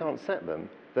though you can't set them,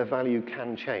 their value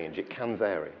can change. It can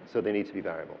vary, so they need to be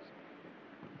variables.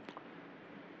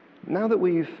 Now that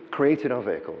we've created our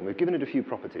vehicle and we've given it a few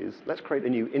properties, let's create a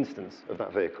new instance of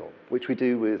that vehicle, which we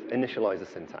do with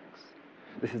initializer syntax.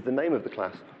 This is the name of the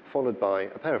class, followed by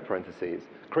a pair of parentheses,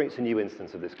 creates a new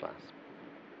instance of this class.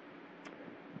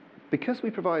 Because we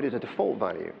provided a default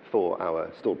value for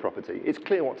our stored property, it's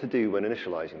clear what to do when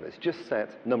initializing this. Just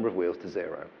set number of wheels to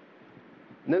 0.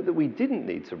 Note that we didn't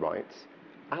need to write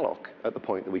alloc at the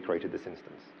point that we created this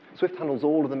instance. Swift handles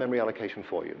all of the memory allocation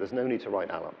for you. There's no need to write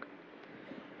alloc.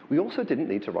 We also didn't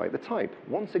need to write the type.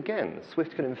 Once again,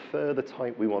 Swift can infer the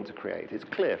type we want to create. It's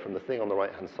clear from the thing on the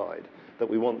right-hand side that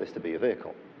we want this to be a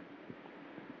vehicle.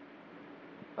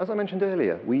 As I mentioned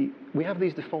earlier, we have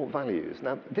these default values.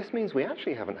 Now, this means we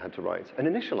actually haven't had to write an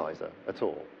initializer at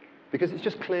all, because it's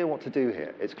just clear what to do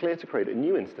here. It's clear to create a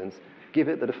new instance, give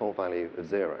it the default value of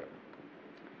 0.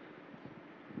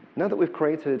 Now that we've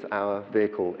created our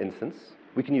vehicle instance,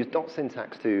 we can use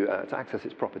 .syntax to access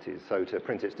its properties, so to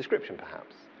print its description,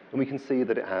 perhaps. And we can see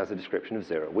that it has a description of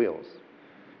 0 wheels.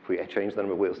 If we change the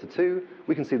number of wheels to 2,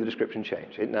 we can see the description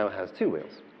change. It now has 2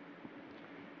 wheels.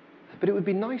 But it would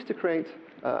be nice to create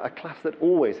a class that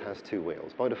always has 2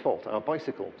 wheels by default, our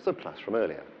bicycle subclass from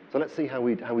earlier. So let's see how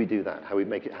we do that, how we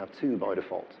make it have 2 by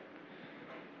default.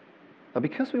 Now,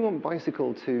 because we want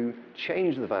bicycle to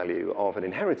change the value of an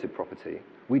inherited property,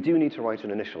 we do need to write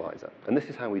an initializer. And this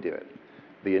is how we do it.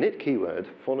 The init keyword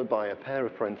followed by a pair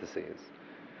of parentheses.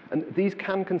 And these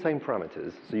can contain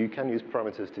parameters, so you can use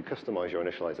parameters to customize your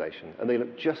initialization. And they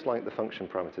look just like the function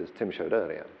parameters Tim showed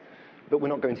earlier. But we're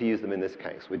not going to use them in this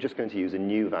case. We're just going to use a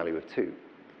new value of 2.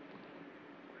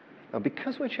 Now,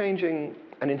 because we're changing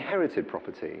an inherited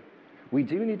property, we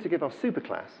do need to give our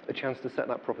superclass a chance to set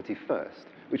that property first,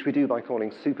 which we do by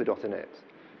calling super.init.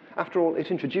 After all,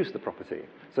 it introduced the property,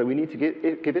 so we need to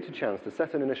give it a chance to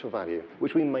set an initial value,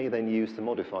 which we may then use to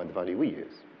modify the value we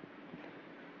use.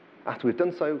 After we've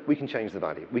done so, we can change the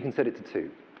value. We can set it to 2.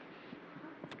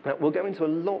 Now, we'll go into a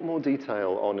lot more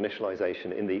detail on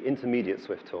initialization in the intermediate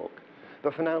Swift talk.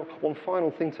 But for now, one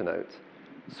final thing to note.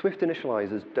 Swift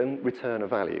initializers don't return a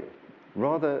value.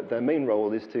 Rather, their main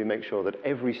role is to make sure that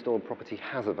every stored property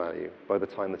has a value by the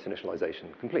time that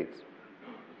initialization completes.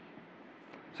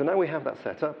 So now we have that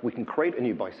set up, we can create a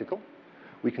new bicycle.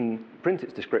 We can print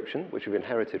its description, which we've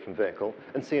inherited from vehicle,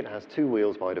 and see it has 2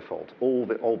 wheels by default.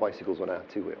 All bicycles will now have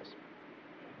 2 wheels.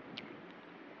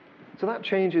 So that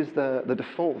changes the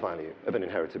default value of an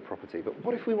inherited property. But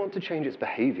what if we want to change its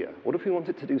behavior? What if we want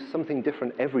it to do something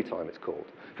different every time it's called?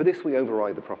 For this, we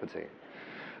override the property.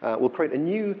 We'll create a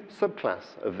new subclass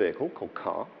of vehicle called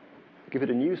car, give it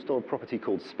a new stored property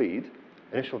called speed,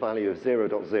 initial value of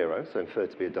 0.0, so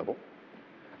inferred to be a double.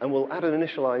 And we'll add an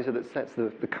initializer that sets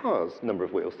the car's number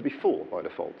of wheels to be 4 by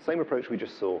default. Same approach we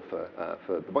just saw for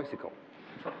the bicycle.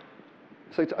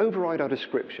 So to override our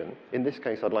description, in this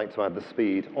case, I'd like to add the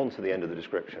speed onto the end of the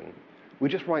description. We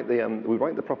just write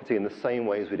the property in the same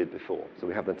way as we did before. So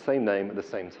we have the same name and the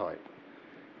same type.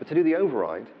 But to do the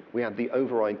override, we add the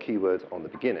override keyword on the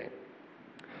beginning.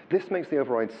 This makes the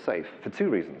override safe for 2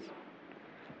 reasons.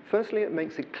 Firstly, it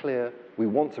makes it clear we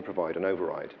want to provide an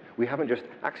override. We haven't just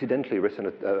accidentally written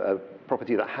a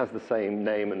property that has the same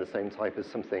name and the same type as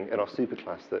something in our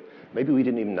superclass that maybe we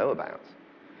didn't even know about.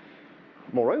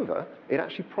 Moreover, it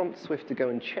actually prompts Swift to go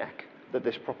and check that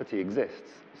this property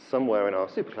exists somewhere in our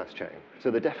superclass chain.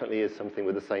 So there definitely is something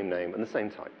with the same name and the same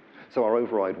type. So our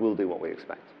override will do what we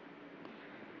expect.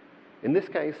 In this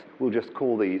case, we'll just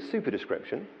call the super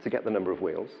description to get the number of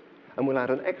wheels, and we'll add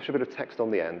an extra bit of text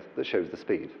on the end that shows the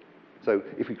speed. So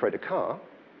if we create a car,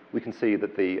 we can see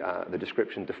that the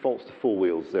description defaults to 4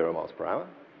 wheels, 0 miles per hour.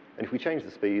 And if we change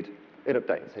the speed, it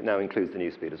updates. It now includes the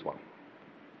new speed as well.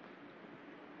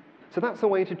 So that's a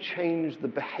way to change the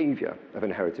behavior of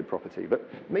inherited property, but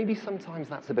maybe sometimes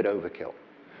that's a bit overkill.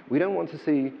 We don't want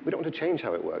to change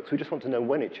how it works. We just want to know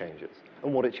when it changes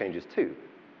and what it changes to.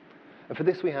 And for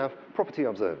this, we have property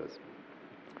observers.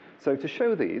 So to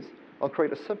show these, I'll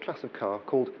create a subclass of car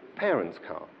called parents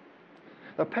car.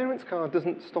 Now, parents car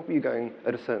doesn't stop you going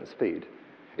at a certain speed.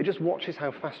 It just watches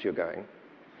how fast you're going.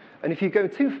 And if you go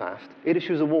too fast, it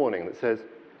issues a warning that says,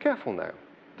 careful now,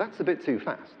 that's a bit too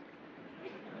fast.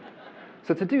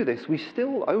 So to do this, we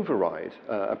still override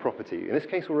a property. In this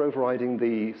case, we're overriding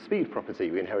the speed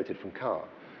property we inherited from car.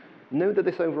 Note that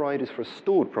this override is for a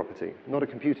stored property, not a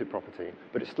computed property,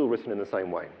 but it's still written in the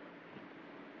same way.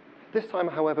 This time,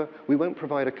 however, we won't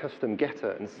provide a custom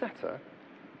getter and setter.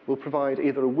 We'll provide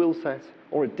either a will set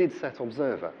or a did set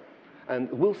observer.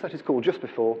 And will set is called just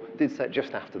before, did set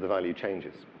just after the value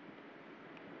changes.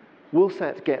 Will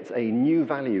set gets a new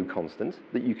value constant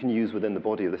that you can use within the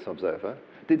body of this observer.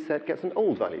 Did set gets an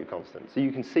old value constant, so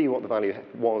you can see what the value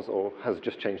was or has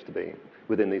just changed to be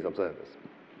within these observers.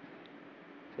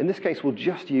 In this case, we'll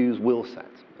just use will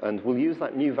set, and we'll use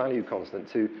that new value constant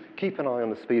to keep an eye on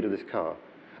the speed of this car.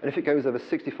 And if it goes over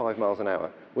 65 miles an hour,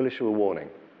 we'll issue a warning.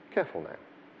 Careful now.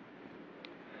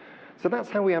 So that's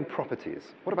how we add properties.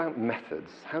 What about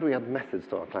methods? How do we add methods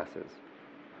to our classes?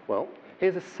 Well,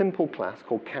 here's a simple class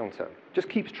called counter. Just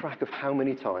keeps track of how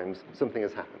many times something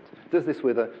has happened. Does this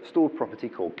with a stored property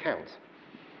called count.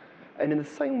 And in the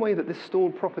same way that this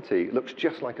stored property looks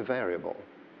just like a variable,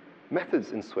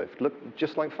 methods in Swift look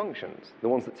just like functions, the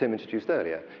ones that Tim introduced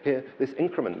earlier. Here, this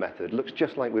increment method looks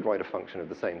just like we'd write a function of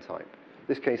the same type. In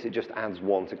this case, it just adds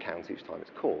 1 to count each time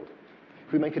it's called.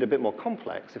 If we make it a bit more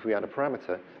complex, if we add a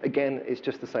parameter, again, it's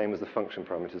just the same as the function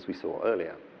parameters we saw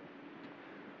earlier.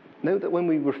 Note that when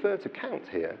we refer to count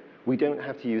here, we don't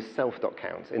have to use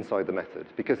self.count inside the method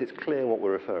because it's clear what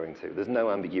we're referring to. There's no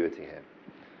ambiguity here.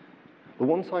 The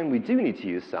one time we do need to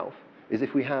use self is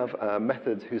if we have a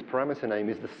method whose parameter name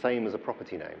is the same as a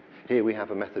property name. Here we have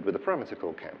a method with a parameter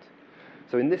called count.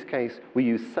 So in this case, we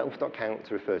use self.count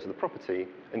to refer to the property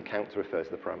and count to refer to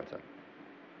the parameter.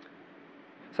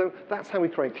 So that's how we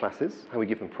create classes, how we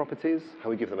give them properties, how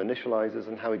we give them initializers,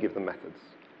 and how we give them methods.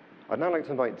 I'd now like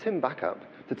to invite Tim back up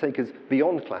to take us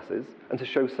beyond classes and to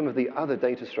show some of the other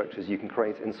data structures you can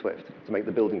create in Swift to make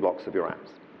the building blocks of your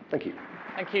apps. Thank you.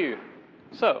 Thank you.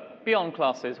 So, beyond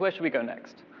classes, where should we go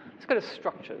next? Let's go to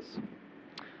structures.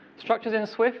 Structures in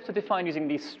Swift are defined using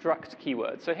these struct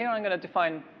keywords. So here I'm going to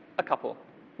define a couple,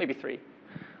 maybe 3.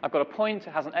 I've got a point,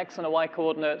 it has an x and a y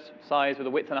coordinate, size with a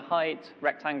width and a height,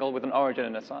 rectangle with an origin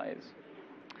and a size.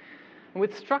 And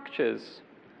with structures,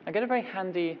 I get a very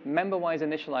handy member-wise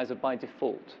initializer by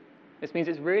default. This means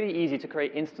it's really easy to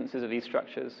create instances of these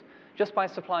structures just by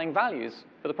supplying values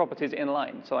for the properties in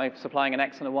line. So I'm supplying an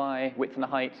x and a y, width and a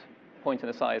height, point and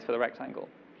a size for the rectangle.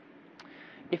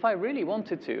 If I really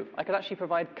wanted to, I could actually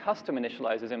provide custom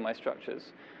initializers in my structures.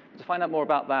 To find out more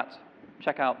about that,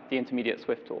 check out the intermediate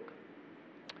Swift talk.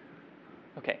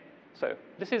 OK, so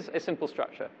this is a simple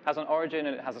structure. It has an origin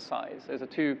and it has a size. Those are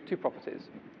two properties.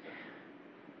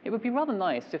 It would be rather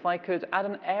nice if I could add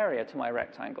an area to my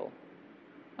rectangle.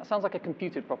 That sounds like a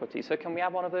computed property. So can we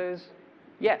add one of those?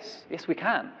 Yes, we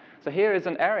can. So here is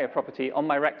an area property on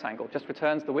my rectangle. Just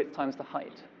returns the width times the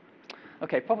height.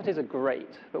 OK, properties are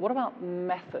great. But what about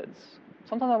methods?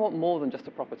 Sometimes I want more than just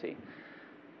a property.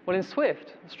 Well, in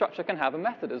Swift, a structure can have a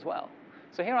method as well.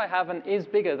 So here I have an is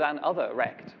bigger than other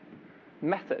rect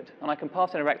method. And I can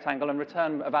pass in a rectangle and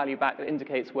return a value back that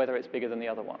indicates whether it's bigger than the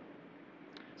other one.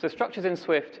 So structures in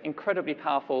Swift, incredibly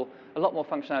powerful, a lot more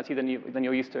functionality than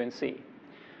you're used to in C.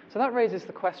 So that raises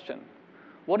the question,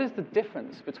 what is the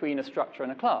difference between a structure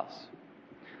and a class?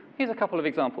 Here's a couple of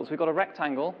examples. We've got a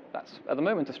rectangle, that's at the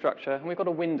moment a structure, and we've got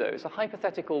a window. It's a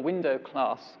hypothetical window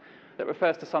class that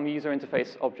refers to some user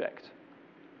interface object.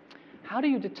 How do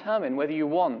you determine whether you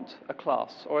want a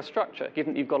class or a structure,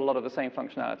 given that you've got a lot of the same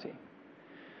functionality?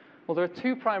 Well, there are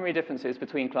 2 primary differences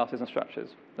between classes and structures.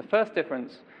 The first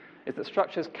difference is that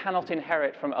structures cannot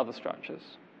inherit from other structures.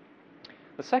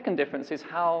 The second difference is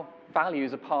how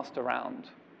values are passed around.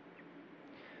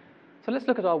 So let's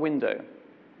look at our window.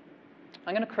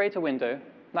 I'm going to create a window.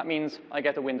 That means I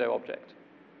get a window object.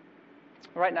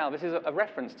 Right now, this is a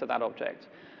reference to that object.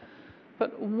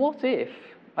 But what if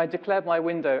I declared my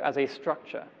window as a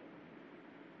structure?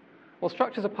 Well,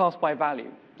 structures are passed by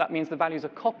value. That means the values are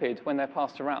copied when they're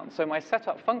passed around. So my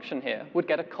setup function here would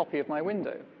get a copy of my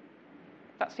window.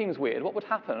 That seems weird. What would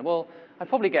happen? Well, I'd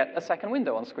probably get a second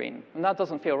window on screen, and that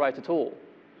doesn't feel right at all.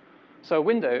 So a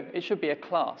window, it should be a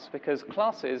class, because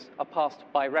classes are passed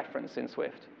by reference in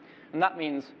Swift. And that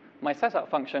means my setup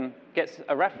function gets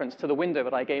a reference to the window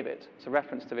that I gave it. It's a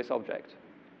reference to this object.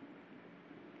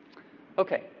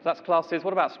 OK, so that's classes.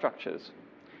 What about structures?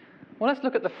 Well, let's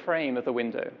look at the frame of the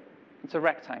window. It's a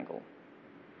rectangle.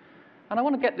 And I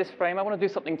want to get this frame. I want to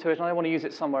do something to it, and I want to use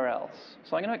it somewhere else.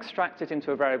 So I'm going to extract it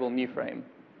into a variable new frame.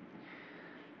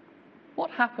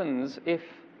 What happens if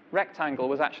rectangle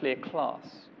was actually a class?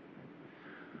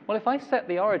 Well, if I set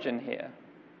the origin here,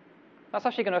 that's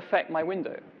actually going to affect my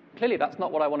window. Clearly, that's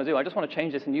not what I want to do. I just want to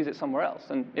change this and use it somewhere else.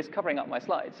 And it's covering up my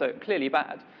slide, so clearly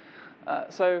bad.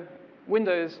 So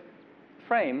Windows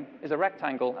frame is a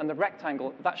rectangle, and the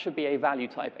rectangle, that should be a value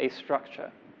type, a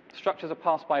structure. Structures are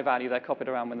passed by value. They're copied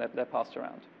around when they're passed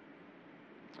around.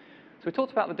 So we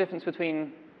talked about the difference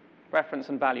between reference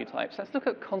and value types. Let's look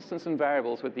at constants and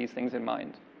variables with these things in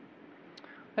mind.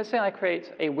 Let's say I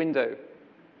create a window,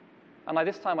 and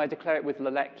this time I declare it with the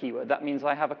let keyword. That means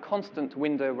I have a constant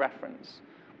window reference.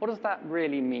 What does that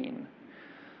really mean?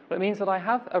 Well, it means that I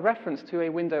have a reference to a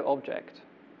window object.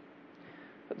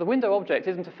 But the window object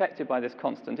isn't affected by this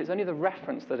constant. It's only the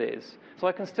reference that is. So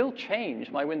I can still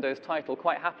change my Windows title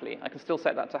quite happily. I can still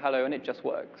set that to hello, and it just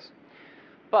works.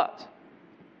 But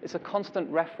it's a constant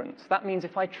reference. That means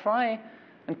if I try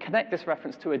and connect this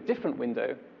reference to a different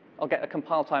window, I'll get a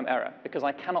compile time error, because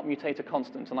I cannot mutate a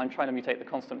constant, and I'm trying to mutate the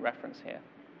constant reference here.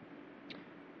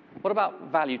 What about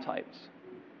value types?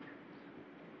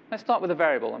 Let's start with a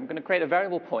variable. I'm going to create a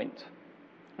variable point.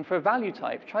 And for a value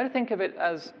type, try to think of it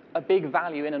as a big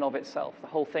value in and of itself. The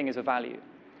whole thing is a value.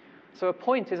 So a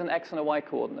point is an x and a y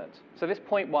coordinate. So this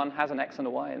point 1 has an x and a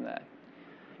y in there.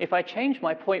 If I change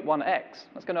my point 1x,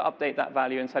 that's going to update that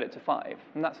value and set it to 5.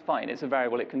 And that's fine. It's a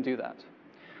variable. It can do that.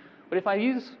 But if I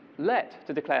use let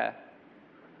to declare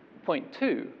point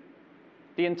 2,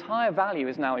 the entire value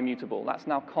is now immutable. That's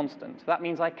now constant. That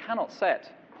means I cannot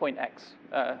set point x,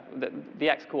 the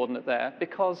x coordinate there,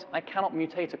 because I cannot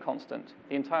mutate a constant.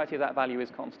 The entirety of that value is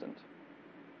constant.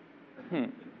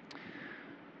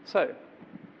 So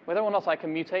whether or not I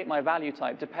can mutate my value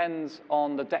type depends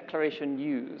on the declaration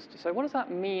used. So what does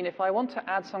that mean if I want to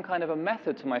add some kind of a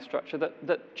method to my structure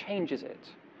that changes it?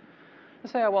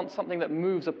 Let's say I want something that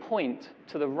moves a point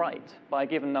to the right by a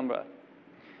given number.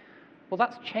 Well,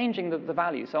 that's changing the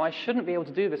value, so I shouldn't be able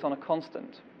to do this on a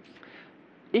constant.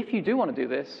 If you do want to do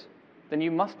this, then you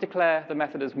must declare the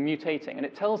method as mutating, and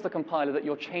it tells the compiler that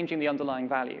you're changing the underlying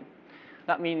value.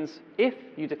 That means if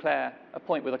you declare a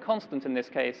point with a constant in this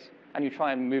case, and you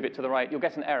try and move it to the right, you'll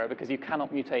get an error because you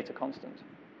cannot mutate a constant.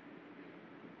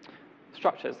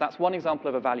 Structures, that's one example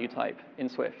of a value type in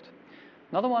Swift.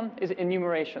 Another one is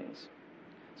enumerations.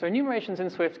 So enumerations in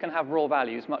Swift can have raw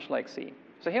values, much like C.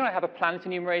 So here I have a planet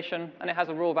enumeration, and it has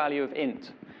a raw value of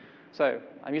int. So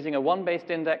I'm using a 1-based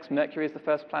index. Mercury is the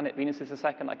first planet. Venus is the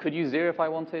second. I could use 0 if I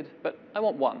wanted, but I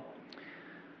want 1.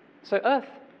 So Earth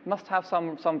must have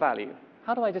some value.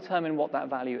 How do I determine what that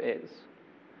value is?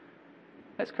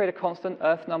 Let's create a constant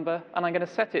Earth number, and I'm going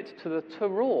to set it to the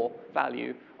raw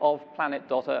value of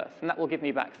planet.earth, and that will give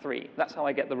me back 3. That's how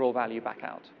I get the raw value back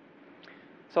out.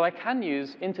 So I can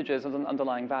use integers as an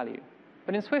underlying value.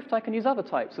 But in Swift, I can use other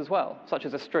types as well, such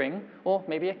as a string or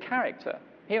maybe a character.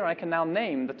 Here I can now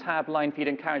name the tab, line feed,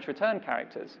 and carriage return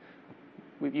characters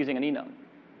using an enum.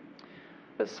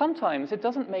 But sometimes it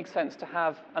doesn't make sense to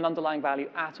have an underlying value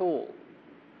at all.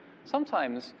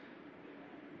 Sometimes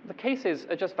the cases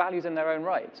are just values in their own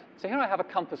right. So here I have a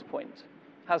compass point.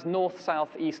 It has north, south,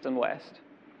 east, and west.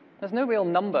 There's no real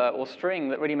number or string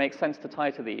that really makes sense to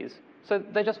tie to these. So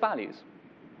they're just values.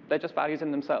 They're just values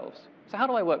in themselves. So how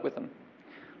do I work with them?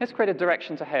 Let's create a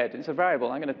direction to head. It's a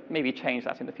variable. I'm going to maybe change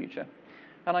that in the future.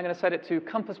 And I'm going to set it to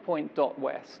compass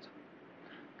point.west.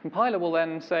 Compiler will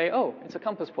then say, oh, it's a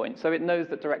compass point, so it knows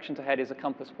that direction to head is a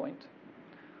compass point.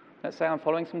 Let's say I'm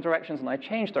following some directions and I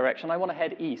change direction. I want to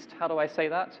head east. How do I say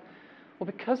that? Well,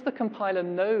 because the compiler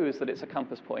knows that it's a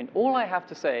compass point, all I have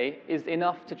to say is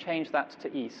enough to change that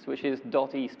to east, which is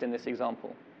 .east in this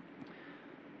example.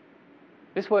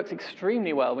 This works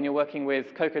extremely well when you're working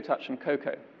with Cocoa Touch and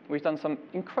Cocoa. We've done some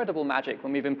incredible magic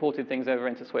when we've imported things over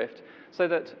into Swift, so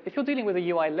that if you're dealing with a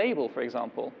UI label, for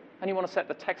example, and you want to set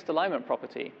the text alignment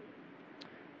property,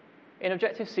 in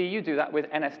Objective-C, you do that with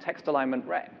ns text alignment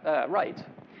right.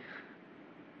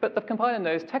 But the compiler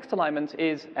knows text alignment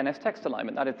is ns text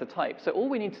alignment. That is the type. So all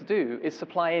we need to do is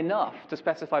supply enough to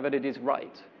specify that it is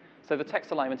right. So the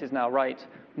text alignment is now right,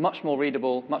 much more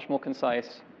readable, much more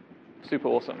concise, super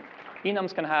awesome.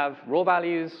 Enums can have raw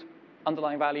values,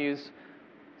 underlying values,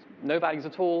 no values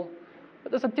at all.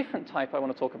 But there's a different type I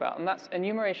want to talk about, and that's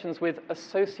enumerations with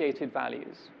associated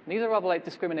values. These are rather like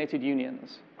discriminated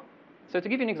unions. So to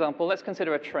give you an example, let's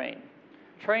consider a train.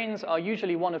 Trains are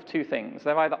usually one of two things.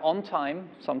 They're either on time,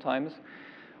 sometimes,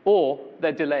 or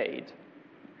they're delayed.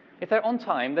 If they're on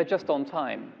time, they're just on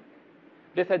time.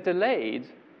 But if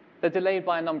they're delayed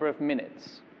by a number of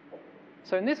minutes.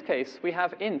 So in this case, we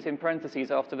have int in parentheses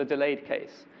after the delayed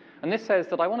case. And this says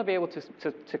that I want to be able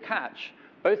to catch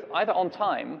both either on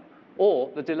time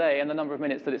or the delay and the number of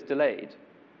minutes that it's delayed.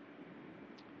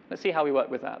 Let's see how we work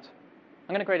with that.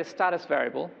 I'm going to create a status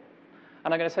variable,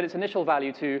 and I'm going to set its initial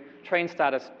value to train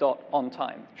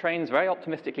status.onTime. Trains very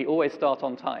optimistically always start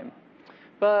on time.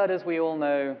 But as we all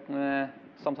know,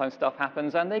 sometimes stuff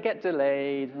happens and they get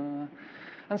delayed.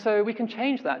 And so we can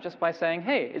change that just by saying,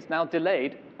 hey, it's now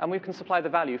delayed, and we can supply the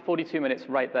value 42 minutes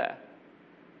right there.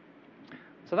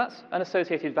 So that's an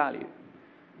associated value.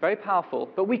 Very powerful,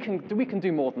 but we can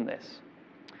do more than this.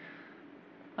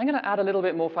 I'm going to add a little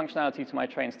bit more functionality to my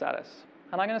train status.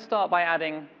 And I'm going to start by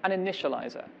adding an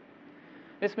initializer.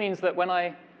 This means that when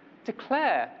I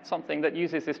declare something that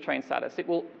uses this train status, it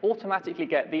will automatically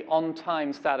get the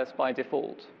on-time status by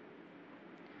default.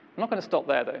 I'm not going to stop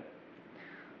there, though.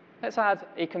 Let's add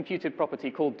a computed property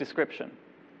called description.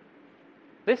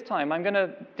 This time, I'm going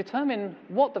to determine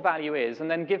what the value is and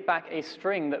then give back a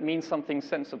string that means something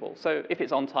sensible. So if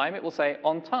it's on time, it will say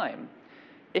on time.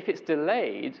 If it's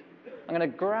delayed, I'm going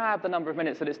to grab the number of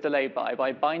minutes that it's delayed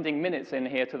by binding minutes in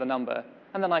here to the number,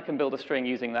 and then I can build a string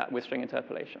using that with string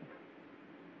interpolation.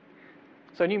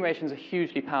 So enumerations are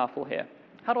hugely powerful here.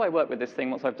 How do I work with this thing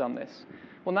once I've done this?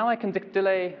 Well, now I can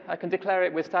declare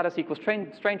it with status equals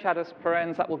train status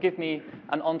parens. That will give me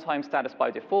an on-time status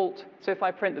by default. So if I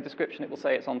print the description, it will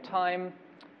say it's on time,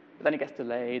 but then it gets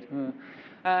delayed.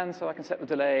 And so I can set the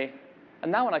delay.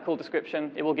 And now when I call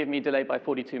description, it will give me delay by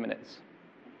 42 minutes.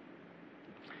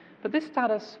 But this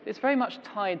status is very much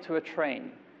tied to a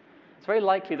train. It's very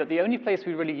likely that the only place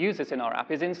we really use this in our app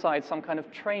is inside some kind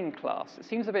of train class. It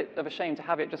seems a bit of a shame to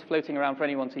have it just floating around for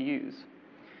anyone to use,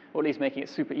 or at least making it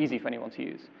super easy for anyone to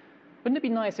use. Wouldn't it be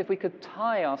nice if we could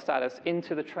tie our status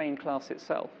into the train class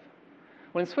itself?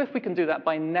 Well, in Swift, we can do that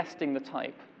by nesting the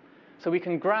type. So we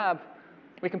can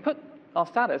put our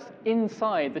status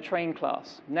inside the train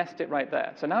class, nest it right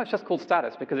there. So now it's just called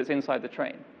status because it's inside the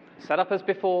train. Set up as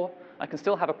before. I can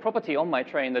still have a property on my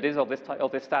train that is of this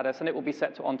status, and it will be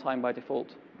set to on time by default,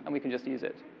 and we can just use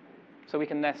it. So we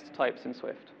can nest types in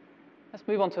Swift. Let's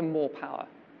move on to more power.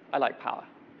 I like power.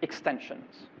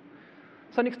 Extensions.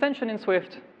 So an extension in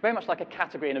Swift, very much like a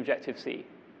category in Objective-C.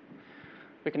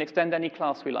 We can extend any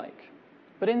class we like.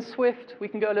 But in Swift, we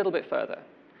can go a little bit further.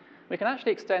 We can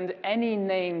actually extend any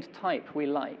named type we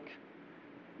like,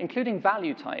 including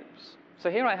value types.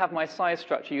 So here I have my size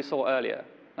structure you saw earlier.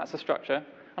 That's a structure.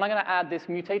 And I'm going to add this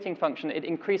mutating function. It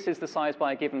increases the size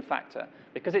by a given factor.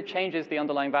 Because it changes the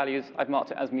underlying values, I've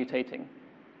marked it as mutating.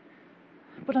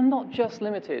 But I'm not just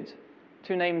limited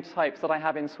to named types that I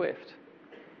have in Swift.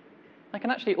 I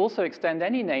can actually also extend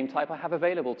any name type I have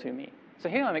available to me. So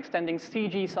here I'm extending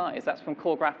CG size. That's from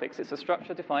core graphics. It's a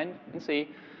structure defined in C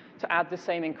to add the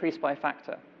same increase by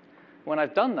factor. When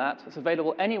I've done that, it's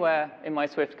available anywhere in my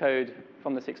Swift code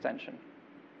from this extension.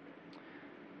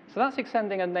 So that's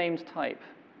extending a named type.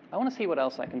 I want to see what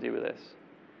else I can do with this.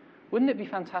 Wouldn't it be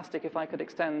fantastic if I could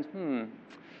extend,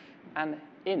 an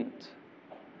int?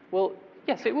 Well,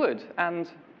 yes, it would, and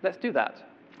let's do that.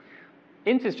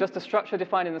 Int is just a structure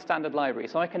defined in the standard library,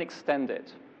 so I can extend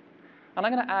it. And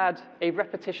I'm going to add a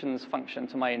repetitions function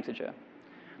to my integer.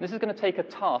 And this is going to take a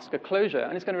task, a closure,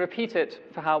 and it's going to repeat it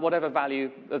for whatever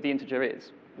value of the integer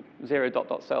is,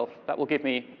 0.self. That will give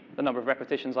me the number of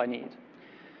repetitions I need.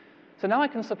 So now I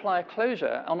can supply a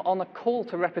closure on a call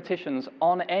to repetitions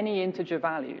on any integer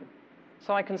value.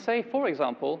 So I can say, for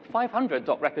example,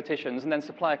 500.repetitions, and then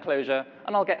supply a closure,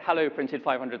 and I'll get hello printed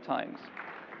 500 times.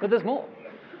 But there's more.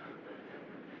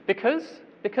 Because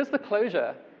the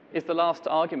closure is the last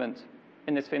argument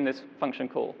in this function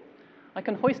call, I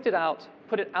can hoist it out,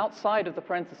 put it outside of the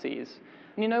parentheses.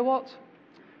 And you know what?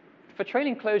 For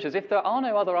trailing closures, if there are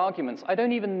no other arguments, I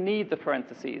don't even need the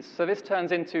parentheses. So this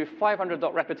turns into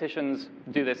 500.repetitions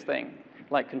do this thing,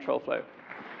 like control flow.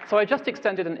 So I just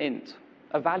extended an int,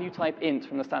 a value type int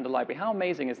from the standard library. How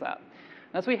amazing is that?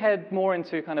 And as we head more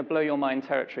into kind of blow your mind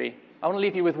territory, I want to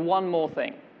leave you with one more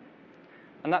thing,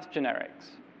 and that's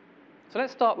generics. So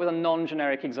let's start with a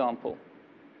non-generic example.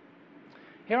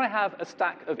 Here I have a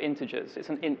stack of integers. It's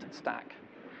an int stack.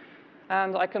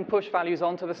 And I can push values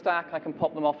onto the stack. I can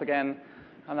pop them off again,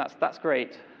 and that's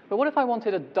great. But what if I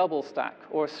wanted a double stack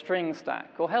or a string stack,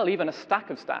 or hell, even a stack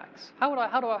of stacks? How would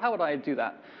I do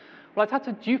that? Well, I'd had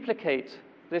to duplicate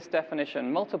this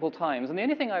definition multiple times, and the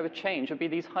only thing I would change would be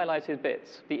these highlighted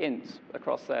bits, the ints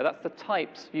across there. That's the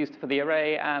types used for the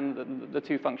array and the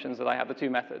two functions that I have, the two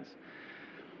methods.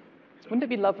 Wouldn't it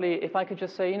be lovely if I could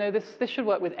just say, this should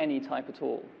work with any type at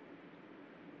all?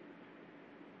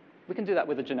 We can do that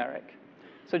with a generic.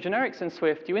 So generics in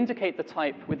Swift, you indicate the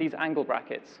type with these angle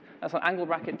brackets. That's an angle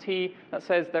bracket T that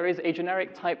says there is a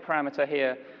generic type parameter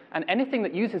here, and anything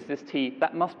that uses this T,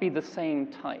 that must be the same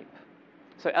type.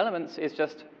 So elements is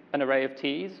just an array of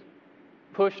T's.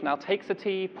 Push now takes a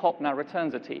T, pop now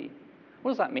returns a T.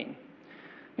 What does that mean?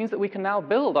 It means that we can now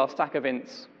build our stack of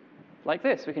ints like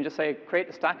this. We can just say, create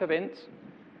a stack of ints,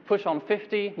 push on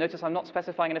 50. Notice I'm not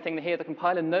specifying anything here. The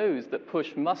compiler knows that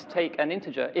push must take an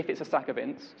integer if it's a stack of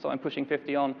ints. So I'm pushing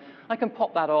 50 on. I can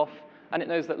pop that off, and it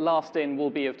knows that last in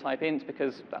will be of type int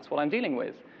because that's what I'm dealing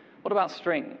with. What about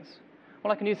strings?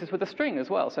 Well, I can use this with a string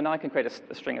as well. So now I can create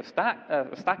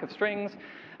a stack of strings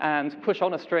and push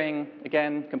on a string.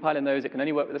 Again, compiler knows it can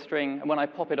only work with a string. And when I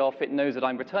pop it off, it knows that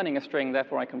I'm returning a string.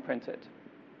 Therefore, I can print it.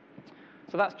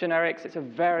 So that's generics. It's a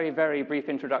very, very brief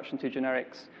introduction to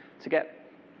generics. To get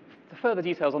the further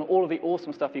details on all of the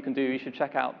awesome stuff you can do, you should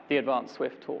check out the Advanced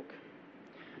Swift talk.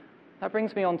 That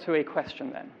brings me on to a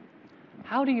question then.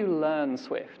 How do you learn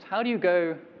Swift? How do you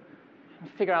go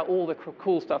and figure out all the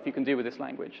cool stuff you can do with this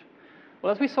language?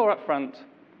 Well, as we saw up front,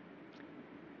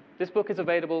 this book is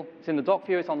available. It's in the doc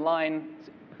view. It's online.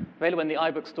 It's available in the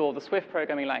iBook store, the Swift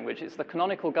programming language. It's the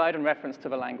canonical guide and reference to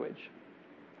the language.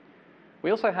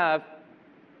 We also have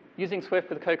using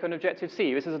Swift with Cocoa and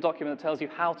Objective-C. This is a document that tells you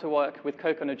how to work with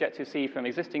Cocoa and Objective-C from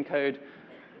existing code,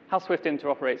 how Swift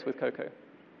interoperates with Cocoa.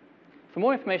 For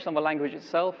more information on the language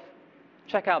itself,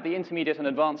 check out the intermediate and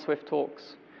advanced Swift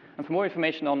talks. And for more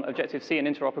information on Objective-C and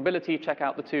interoperability, check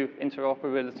out the two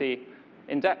interoperability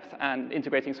in-depth and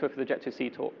integrating Swift with Objective-C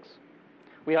talks.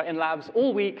 We are in labs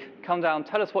all week. Come down,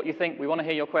 tell us what you think. We want to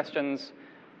hear your questions.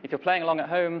 If you're playing along at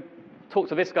home, talk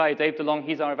to this guy, Dave DeLong.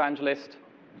 He's our evangelist.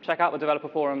 Check out the developer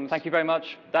forums. Thank you very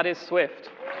much. That is Swift.